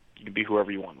field, you can be whoever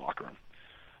you want in the locker room.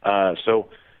 So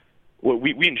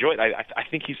we enjoy it. I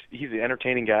think he's an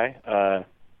entertaining guy,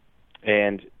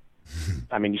 and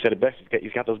I mean, you said it best.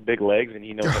 He's got those big legs, and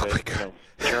he knows how to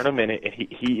turn them. And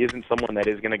he isn't someone that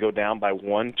is going to go down by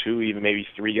 1, 2, even maybe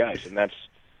 3 guys, and that's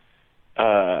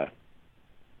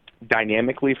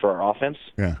dynamically for our offense.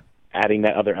 Yeah, adding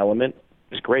that other element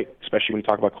is great, especially when you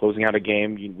talk about closing out a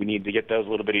game. We need to get those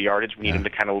little bit of yardage. We need them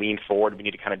to kind of lean forward. We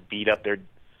need to kind of beat up the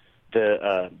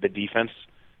defense.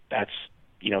 That's,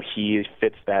 you know, he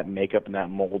fits that makeup and that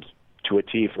mold to a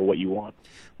T for what you want.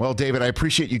 Well, David, I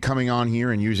appreciate you coming on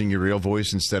here and using your real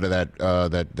voice instead of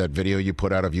that video you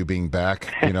put out of you being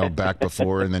back, back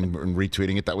before and then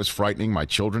retweeting it. That was frightening. My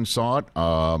children saw it,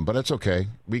 but that's okay.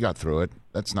 We got through it.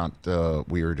 That's not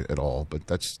weird at all, but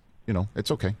that's,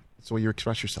 it's okay. That's the way you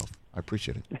express yourself. I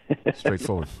appreciate it.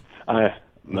 Straightforward.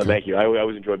 No, thank you. I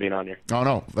always enjoy being on here. Oh,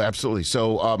 no, absolutely.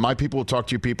 So my people will talk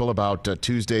to you people about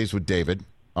Tuesdays with David.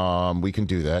 We can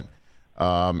do that.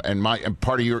 And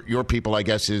part of your people, I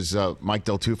guess, is Mike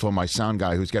Del Tufo, my sound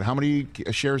guy, who's got how many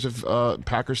shares of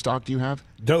Packer stock do you have?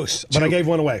 Dose, but I gave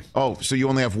one away. Oh, so you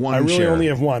only have one share. I really only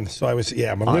have one, so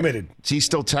I'm limited. He's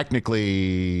still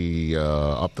technically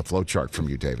up the flow chart from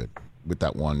you, David, with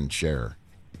that one share.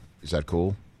 Is that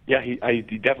cool? Yeah, he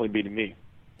definitely beat me.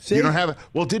 See? You don't have it?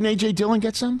 Well, didn't A.J. Dillon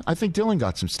get some? I think Dillon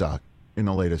got some stock in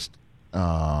the latest.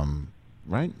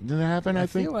 Right? Did it happen? I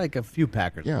think feel like a few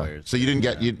Packers players. So you didn't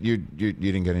get you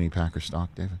didn't get any Packer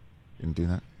stock, David? You didn't do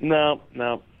that? No.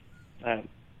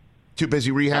 Too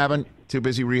busy rehabbing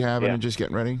and just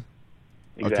getting ready.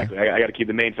 Exactly. Okay. I got to keep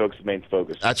the main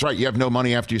focus. That's right. You have no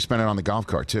money after you spend it on the golf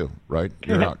cart too, right?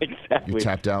 You're out. Exactly. You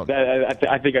tapped out.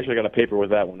 I think I should have got a paper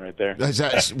with that one right there.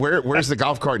 Where's the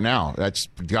golf cart now? That's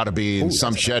got to be in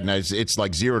some shed, and it's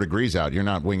like 0 degrees out. You're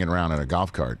not winging around in a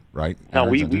golf cart, right? No,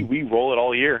 we roll it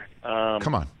all year.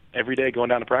 Come on. Every day going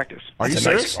down to practice. Are you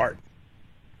serious? Nice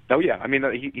Oh yeah. I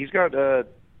mean, he's got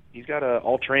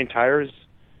all-terrain tires.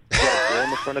 He's got a grill in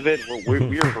the front of it.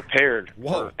 We are prepared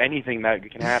for anything that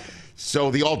can happen. So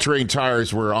the all-terrain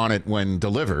tires were on it when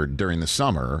delivered during the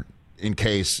summer, in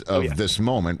case of this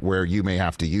moment where you may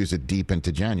have to use it deep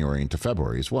into January, into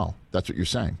February as well. That's what you're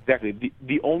saying. Exactly.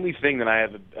 The only thing that I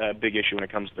have a big issue when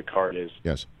it comes to the cart is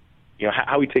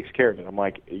how he takes care of it. I'm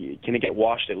like, can it get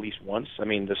washed at least once? I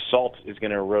mean, the salt is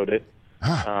going to erode it.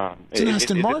 It's an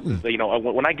Aston Martin.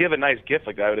 When I give a nice gift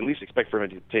like that, I would at least expect for him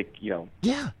to take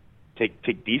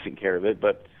take decent care of it.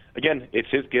 But again, it's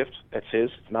his gift. That's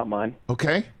his. It's not mine.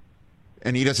 Okay.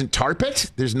 And he doesn't tarp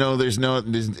it? There's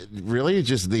really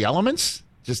just the elements?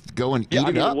 Just go and eat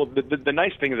it up? Well, the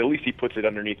nice thing is at least he puts it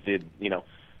underneath the,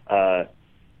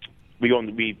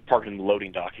 we park in the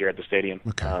loading dock here at the stadium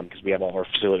because we have all our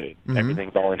facility. Mm-hmm.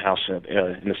 Everything's all in-house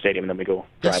in the stadium, and then we go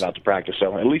drive out to practice.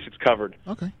 So at least it's covered.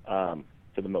 Okay.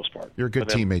 for the most part. You're a good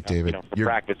teammate, David. For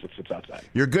practice, it's outside.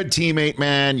 You're a good teammate,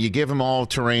 man. You give him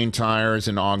all-terrain tires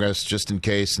in August just in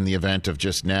case in the event of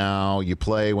just now. You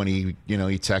play when he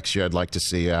texts you, I'd like to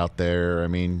see you out there. I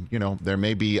mean, there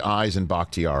may be eyes in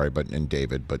Bakhtiari and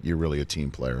David, but you're really a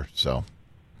team player. So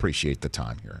appreciate the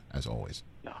time here, as always.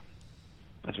 No,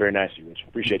 that's very nice of you, Rich.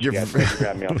 Appreciate you guys. Thanks for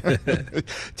having me on.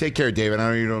 Take care, David. I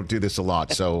know you don't do this a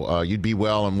lot, so you'd be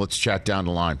well, and let's chat down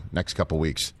the line next couple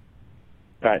weeks.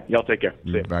 All right, y'all take care.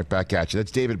 See you. Right back at you.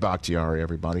 That's David Bakhtiari,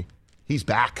 everybody. He's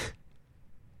back.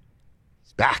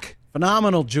 He's back.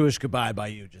 Phenomenal Jewish goodbye by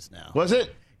you just now. Was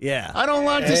it? Yeah. I don't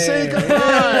like to say goodbye.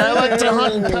 I like to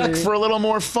hunt and peck for a little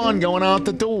more fun going out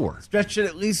the door. Stretch it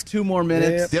at least 2 more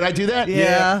minutes. Did I do that?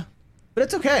 Yeah. But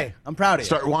it's okay. I'm proud of you.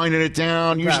 Start winding it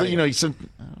down. Usually, you said...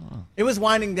 It was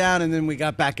winding down, and then we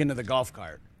got back into the golf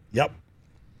cart. Yep.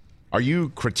 Are you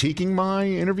critiquing my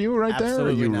interview right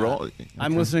Absolutely there? not. Okay.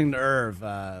 I'm listening to Irv.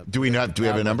 Do we have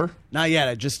a number? Not yet.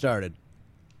 I just started.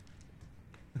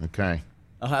 Okay.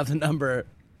 I'll have the number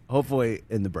hopefully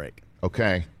in the break.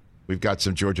 Okay. We've got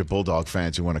some Georgia Bulldog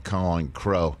fans who want to call on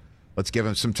Crow. Let's give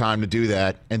them some time to do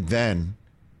that. And then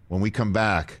when we come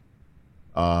back,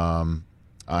 we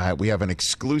have an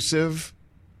exclusive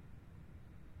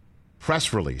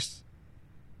press release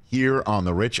here on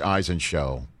the Rich Eisen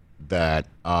Show that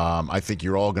I think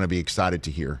you're all going to be excited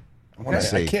to hear.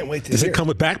 I can't wait to Does hear. it come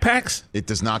with backpacks? It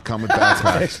does not come with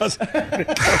backpacks.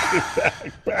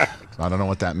 I don't know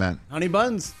what that meant. Honey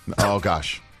buns. Oh,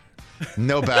 gosh.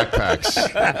 No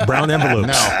backpacks. Brown envelopes.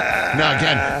 No,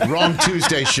 again, wrong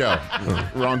Tuesday show.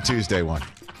 Wrong Tuesday one.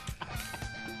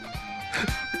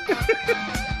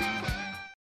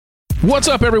 What's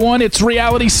up, everyone? It's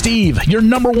Reality Steve, your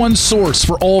 #1 source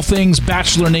for all things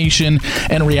Bachelor Nation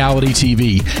and reality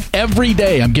TV. Every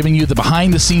day, I'm giving you the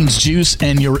behind-the-scenes juice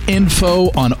and your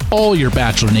info on all your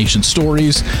Bachelor Nation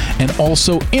stories, and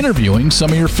also interviewing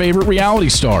some of your favorite reality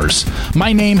stars.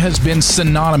 My name has been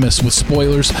synonymous with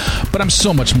spoilers, but I'm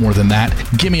so much more than that.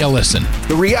 Give me a listen.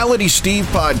 The Reality Steve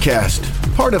Podcast,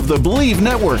 part of the Believe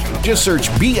Network. Just search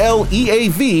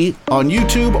BLEAV on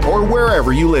YouTube or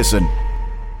wherever you listen.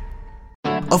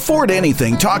 Afford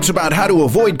Anything talks about how to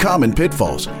avoid common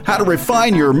pitfalls, how to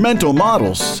refine your mental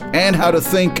models, and how to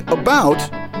think about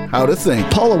how to think.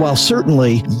 Paula, while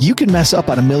certainly you can mess up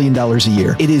on $1 million a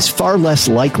year, it is far less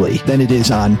likely than it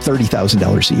is on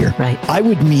 $30,000 a year. Right. I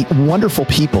would meet wonderful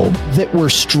people that were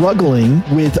struggling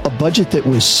with a budget that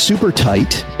was super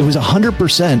tight. It was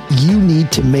 100% you need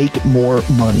to make more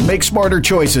money. Make smarter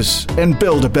choices and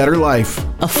build a better life.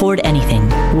 Afford Anything,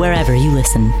 wherever you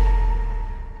listen.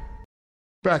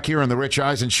 Back here on the Rich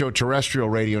Eisen Show terrestrial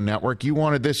radio network, you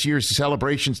wanted this year's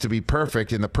celebrations to be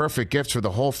perfect and the perfect gifts for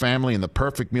the whole family and the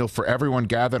perfect meal for everyone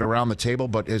gathered around the table.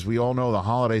 But as we all know, the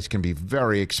holidays can be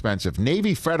very expensive.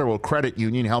 Navy Federal Credit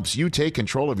Union helps you take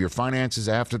control of your finances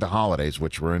after the holidays,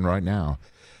 which we're in right now.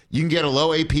 You can get a low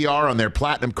APR on their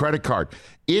Platinum credit card.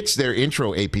 It's their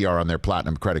intro APR on their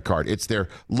Platinum credit card. It's their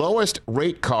lowest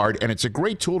rate card, and it's a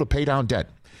great tool to pay down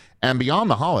debt. And beyond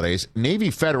the holidays,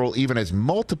 Navy Federal even has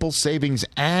multiple savings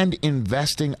and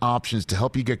investing options to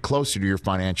help you get closer to your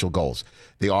financial goals.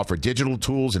 They offer digital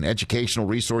tools and educational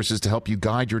resources to help you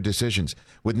guide your decisions.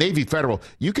 With Navy Federal,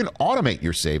 you can automate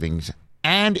your savings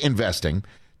and investing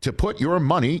to put your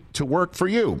money to work for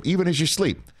you, even as you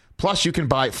sleep. Plus, you can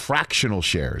buy fractional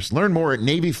shares. Learn more at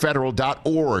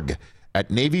NavyFederal.org.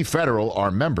 At Navy Federal, our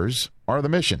members are the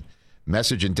mission.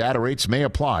 Message and data rates may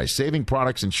apply. Saving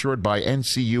products insured by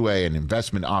NCUA and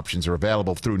investment options are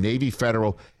available through Navy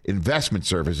Federal Investment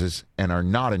Services and are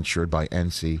not insured by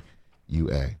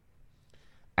NCUA.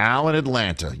 Al in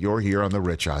Atlanta, you're here on the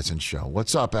Rich Eisen Show.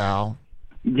 What's up, Al?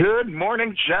 Good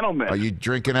morning, gentlemen. Are you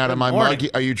drinking out of my mug?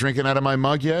 Are you drinking out of my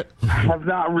mug yet? I have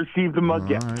not received the mug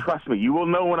yet. Right. Trust me, you will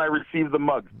know when I receive the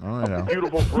mug. All right, A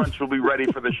beautiful brunch will be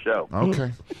ready for the show.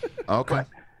 Okay.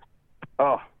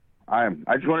 I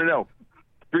just want to know,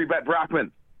 3-Bet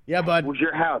Brockman. Yeah, bud. Was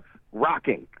your house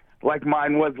rocking like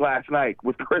mine was last night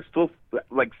with crystals,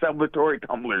 like celebratory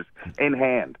tumblers in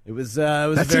hand? It was.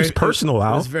 That seems personal,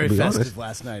 Al. It was very to be festive honest.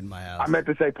 last night in my house. I meant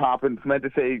to say popping. Meant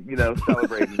to say,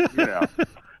 celebrating.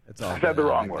 It's all I said the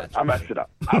wrong word. I messed it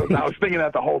up. I was thinking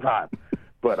that the whole time.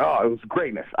 But, it was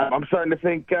greatness. I'm starting to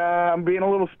think I'm being a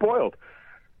little spoiled.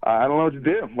 I don't know what to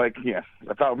do.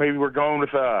 I thought maybe we're going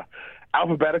with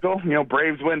alphabetical.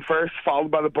 Braves win first,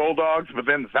 followed by the Bulldogs, but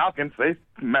then the Falcons, they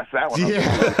mess that one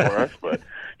up for us. But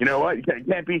you know what? You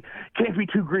can't be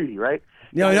too greedy, right?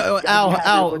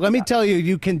 Al, let me tell you,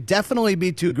 you can definitely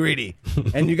be too greedy.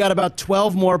 And you got about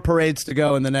 12 more parades to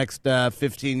go in the next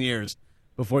 15 years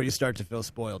before you start to feel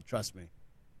spoiled. Trust me.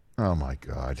 Oh, my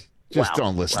God. Just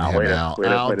don't listen to him, Al. Way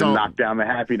to knock down the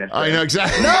happiness. I know,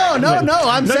 exactly. No.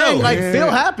 I'm saying, feel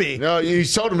happy. No, you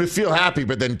told him to feel happy,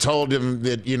 but then told him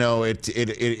that,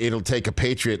 it'll take a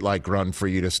Patriot-like run for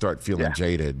you to start feeling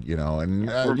jaded,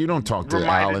 and you don't talk to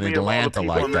Al in Atlanta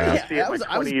like that.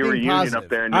 I was being positive. Up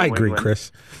there in I agree,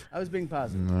 Chris. I was being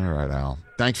positive. All right, Al.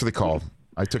 Thanks for the call.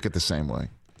 I took it the same way.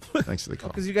 Thanks for the call.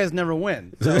 Because you guys never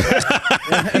win. So.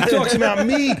 He talks about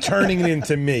me turning it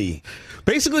into me.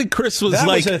 Basically, Chris was that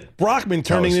like was a Brockman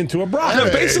turning it into a Brockman.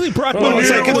 No, basically, Brockman was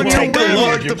like, "It'll take the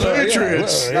look." The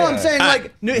Patriots. No, I'm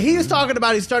saying he was talking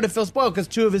about he started to feel spoiled because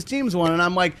 2 of his teams won, and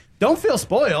I'm like, don't feel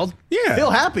spoiled. Yeah, feel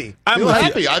happy. I'm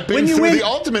happy. I've been through the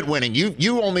ultimate winning.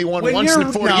 You only won once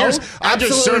in 4 years. I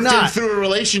just served him through a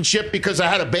relationship because I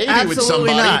had a baby with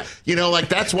somebody.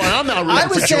 That's why I'm not rooting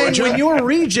for Georgia. I was saying when your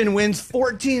region wins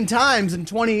 14 times in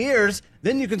 20 years,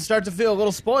 then you can start to feel a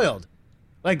little spoiled.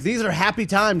 Like these are happy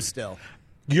times still.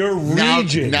 Your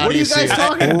region. Now what are you guys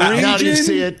talking about? Now do you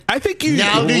see it? I think you.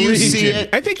 Now do you see it?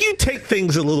 I think you take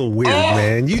things a little weird,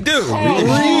 man. You do.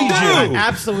 I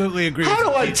absolutely agree. How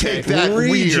do I take that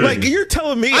weird? Like you're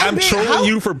telling me I'm trolling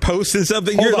you for posting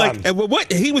something. You're like,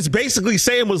 what he was basically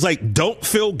saying was like, don't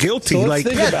feel guilty.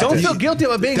 So don't feel guilty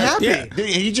about being happy. Yeah.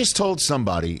 He just told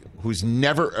somebody who's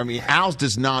never. I mean, Al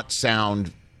does not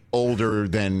sound older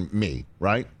than me,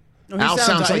 right? No, Al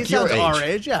sounds like your age. Our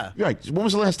age, yeah. Right. When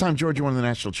was the last time Georgia won the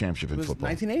national championship in football?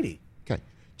 1980. Okay.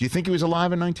 Do you think he was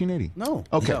alive in 1980? No.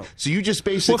 Okay. No. So you just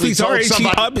basically if he's told our age,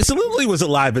 somebody. He absolutely was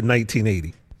alive in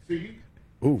 1980.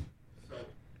 Ooh.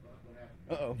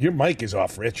 Uh-oh. Your mic is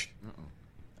off, Rich.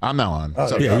 I'm now on.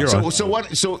 You're on.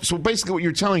 So basically, what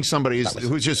you're telling somebody is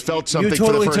who just felt something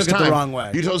totally for the first took time. it the wrong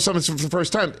way. You told someone for the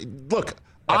first time. Look,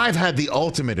 I've had the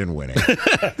ultimate in winning.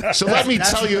 So let me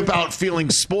tell you about feeling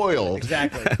spoiled.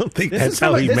 Exactly. I don't think that's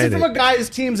how he meant it. This is from a guy whose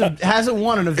team hasn't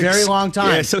won in a very long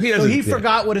time. Yeah, so he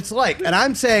forgot what it's like. And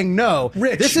I'm saying, no,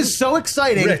 this is so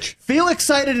exciting. Feel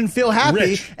excited and feel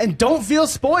happy, and don't feel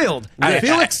spoiled.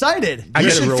 Feel excited. You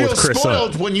should feel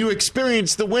spoiled when you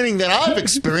experience the winning that I've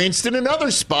experienced in another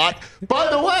spot.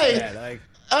 By the way,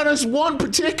 on this one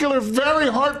particular very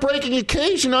heartbreaking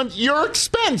occasion on your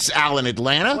expense, Al in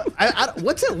Atlanta.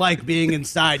 What's it like being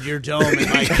inside your dome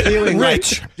and feeling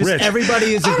Rich.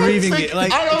 Everybody is aggrieving you?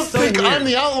 I don't think I'm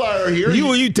the outlier here.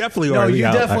 You definitely are. No, you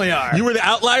definitely are. You were the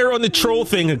outlier on the troll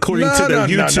thing, according to the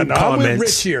YouTube comments. I'm with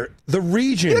Rich here. The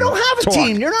region. You don't have a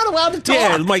team. You're not allowed to talk.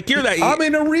 Yeah, Mike, you're that. I'm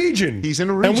in a region. He's in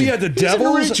a region. And we had the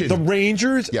Devils, the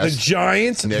Rangers, the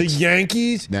Giants, the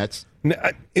Yankees. Nets.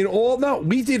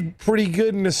 We did pretty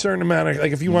good in a certain amount of,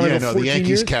 like, if you want to go 14 the Yankees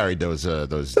years, carried those.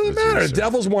 Doesn't matter.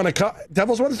 Devils won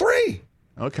Devils won 3.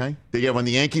 Okay. When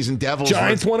the Yankees and Devils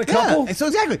Giants won a couple. Yeah. So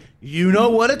exactly, you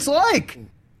know what it's like.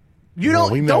 We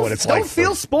know what it's like. Don't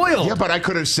feel spoiled. Yeah, but I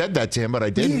could have said that to him, but I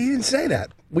didn't. He didn't say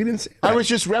that. We didn't say that. I was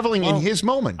just reveling in his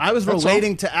moment. I was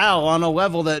relating to Al on a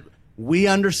level that we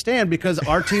understand because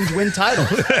our teams win titles.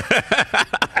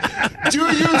 Do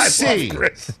you see?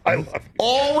 Chris. I love you.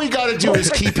 All we got to do is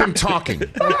keep him talking.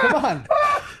 Come on.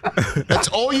 That's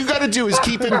all you got to do is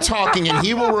keep him talking, and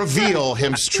he will reveal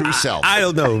his true self. I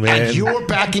don't know, man. And you're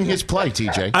backing his play,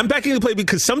 TJ. I'm backing the play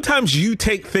because sometimes you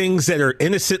take things that are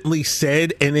innocently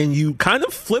said and then you kind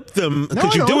of flip them,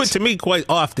 because you do it to me quite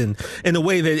often in a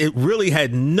way that it really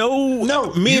had no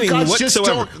meaning you guys whatsoever. Just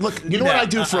don't, look, you know what I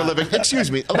do for a living?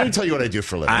 Excuse me. Let me tell you what I do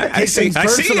for a living. I see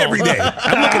it every day.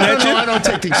 I'm looking at you. I don't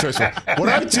take things personally.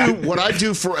 What I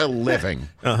do for a living,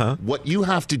 what you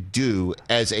have to do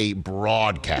as a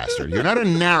broadcaster. You're not a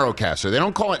narrowcaster. They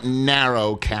don't call it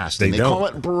narrowcasting. They call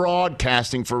it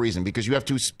broadcasting for a reason, because you have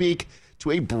to speak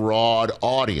to a broad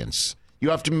audience. You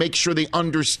have to make sure they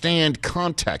understand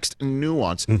context and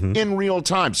nuance in real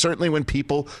time. Certainly when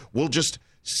people will just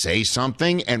say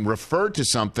something and refer to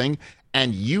something,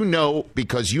 and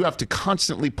because you have to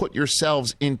constantly put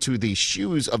yourselves into the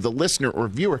shoes of the listener or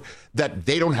viewer, that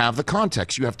they don't have the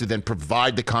context. You have to then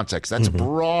provide the context. That's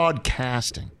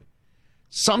broadcasting.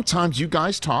 Sometimes you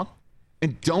guys talk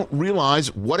and don't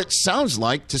realize what it sounds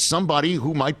like to somebody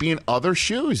who might be in other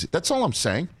shoes. That's all I'm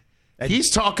saying.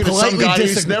 He's talking to some guy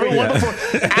who's never won before.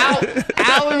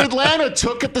 Al in Atlanta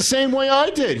took it the same way I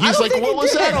did. He's like, what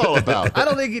was that all about? I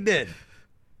don't think he did.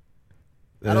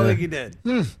 I don't think he did.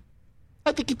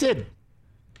 I think he did.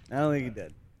 I don't think he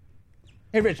did.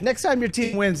 Hey, Rich, next time your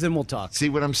team wins, then we'll talk. See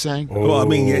what I'm saying? Well, I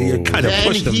mean, you kind of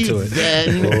pushed him to it.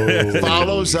 Then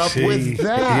follows up with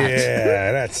that.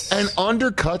 Yeah, and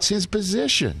undercuts his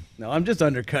position. No, I'm just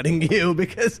undercutting you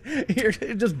because you're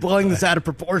just blowing this out of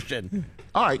proportion.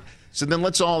 All right. So then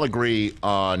let's all agree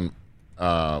on,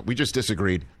 we just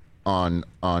disagreed on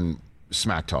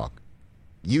Smack Talk.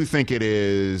 You think it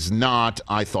is not,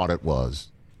 I thought it was.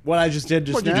 What I just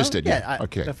did What now? you just did, yeah.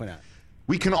 Okay. Definitely not.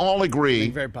 We can all agree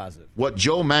Very positive. what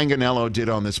Joe Manganiello did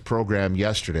on this program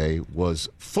yesterday was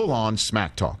full-on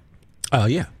smack talk. Oh,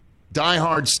 yeah.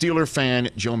 Diehard Steeler fan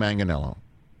Joe Manganiello,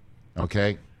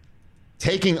 okay,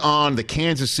 taking on the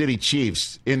Kansas City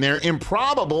Chiefs in their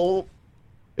improbable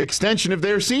extension of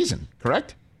their season,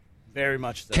 correct? Very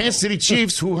much so. Kansas City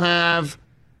Chiefs, who have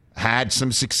had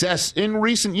some success in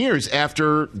recent years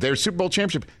after their Super Bowl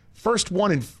championship. First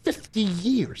one in 50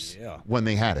 years when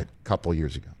they had it a couple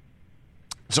years ago.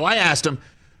 So I asked him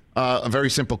a very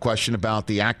simple question about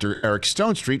the actor Eric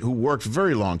Stonestreet, who worked a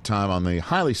very long time on the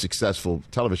highly successful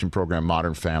television program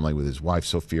Modern Family with his wife,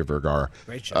 Sofia Vergara.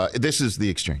 Great show. This is the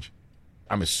exchange.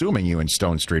 I'm assuming you and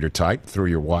Stonestreet are tight through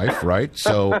your wife, right?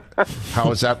 So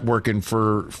how is that working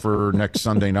for next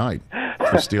Sunday night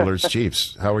for Steelers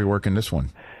Chiefs? How are we working this one?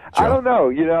 Joe? I don't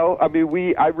know. I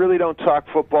mean, I really don't talk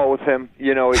football with him.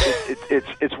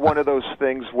 It's one of those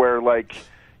things where, like,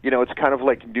 it's kind of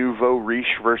like nouveau,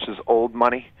 riche versus old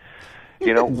money.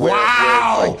 Where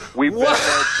like, we've been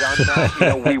there, done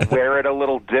that. We wear it a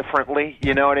little differently.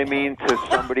 You know what I mean? To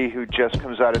somebody who just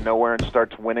comes out of nowhere and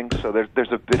starts winning. So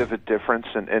there's a bit of a difference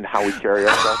in how we carry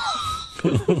ourselves.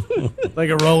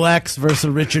 Like a Rolex versus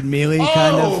a Richard Mille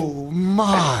kind of. Oh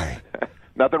my!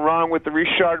 Nothing wrong with the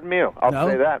Richard Mille. I'll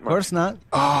say that. Of course not.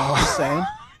 Oh, just saying.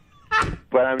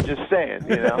 But I'm just saying,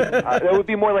 that would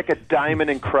be more like a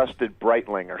diamond-encrusted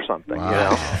Breitling or something,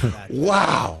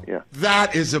 Wow. Yeah.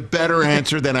 That is a better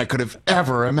answer than I could have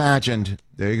ever imagined.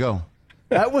 There you go.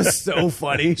 That was so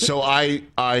funny. So I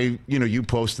you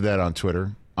posted that on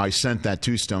Twitter. I sent that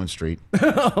to Stonestreet.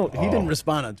 He didn't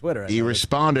respond on Twitter. He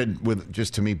responded with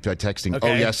just to me by texting, Okay.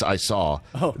 "Oh yes, I saw."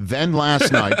 Oh. Then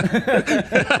last night,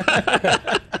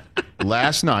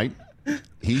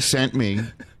 he sent me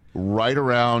right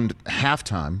around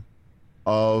halftime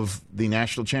of the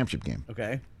national championship game.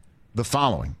 Okay. The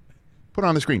following. Put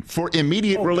on the screen. For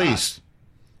immediate release. God.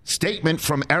 Statement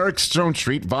from Eric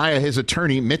Stonestreet via his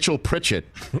attorney, Mitchell Pritchett,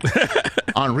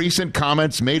 on recent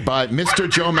comments made by Mr.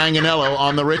 Joe Manganiello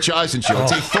on The Rich Eisen Show.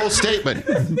 It's a full statement.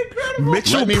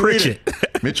 Mitchell Pritchett.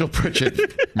 Mitchell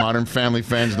Pritchett. Modern Family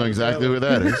fans know exactly who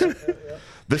that is.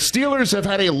 The Steelers have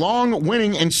had a long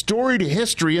winning and storied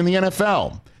history in the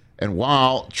NFL. And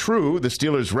while true, the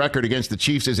Steelers' record against the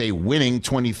Chiefs is a winning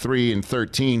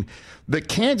 23-13, the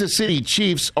Kansas City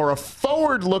Chiefs are a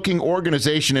forward-looking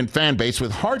organization and fan base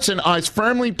with hearts and eyes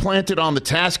firmly planted on the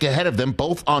task ahead of them,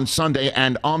 both on Sunday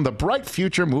and on the bright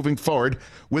future moving forward,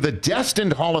 with a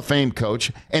destined Hall of Fame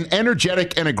coach, an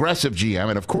energetic and aggressive GM,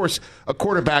 and, of course, a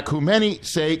quarterback who many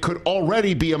say could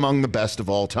already be among the best of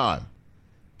all time.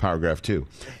 Paragraph 2.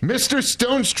 Mr.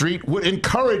 Stonestreet would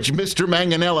encourage Mr.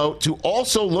 Manganiello to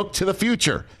also look to the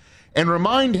future and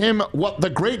remind him what the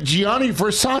great Gianni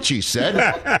Versace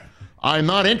said. I'm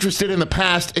not interested in the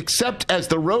past except as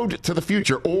the road to the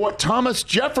future, or what Thomas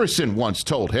Jefferson once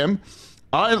told him.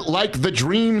 I like the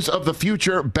dreams of the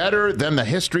future better than the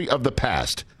history of the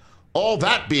past. All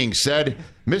that being said,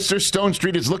 Mr.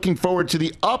 Stonestreet is looking forward to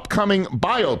the upcoming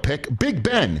biopic, Big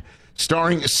Ben,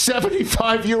 starring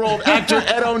 75-year-old actor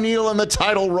Ed O'Neill in the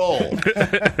title role.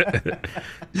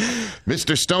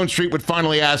 Mr. Stonestreet would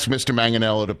finally ask Mr.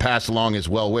 Manganiello to pass along his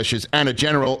well wishes and a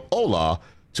general hola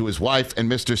to his wife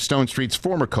and Mr. Stonestreet's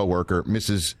former co-worker,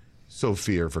 Mrs.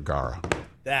 Sofia Vergara.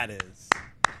 That is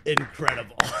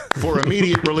incredible. For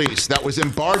immediate release. That was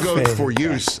embargoed for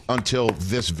use until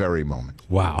this very moment.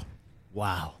 Wow.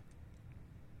 Wow.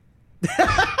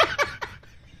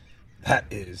 That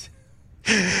is...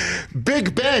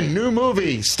 Big Ben, new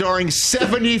movie starring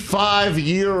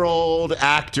 75-year-old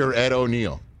actor Ed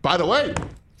O'Neill. By the way,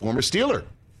 former Steeler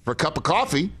for a cup of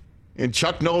coffee in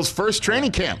Chuck Noll's first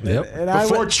training camp. Yep.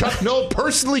 Before Chuck Noll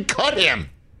personally cut him.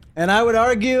 And I would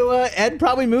argue Ed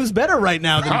probably moves better right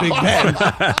now than Big Ben.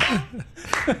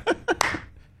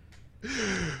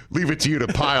 Leave it to you to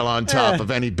pile on top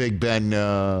of any Big Ben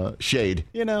shade.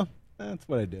 That's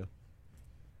what I do.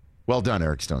 Well done,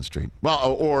 Eric Stonestreet.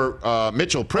 Well, or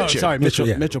Mitchell Pritchett. Oh, sorry, Mitchell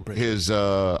Pritchett. His,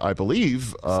 I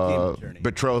believe,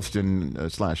 betrothed and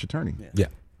slash attorney. Yeah.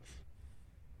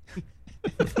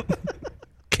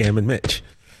 Cam and Mitch.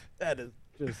 That is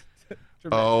just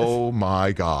tremendous. Oh,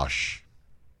 my gosh.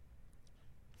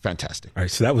 Fantastic. All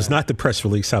right, so that was not the press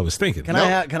release I was thinking. Can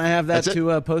I have that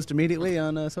to post immediately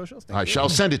on socials? I shall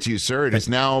send it to you, sir. It has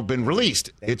now been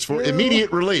released. It's for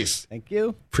immediate release. Thank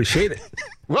you. Appreciate it.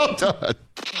 Well done.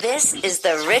 This is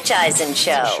the Rich Eisen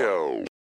Show.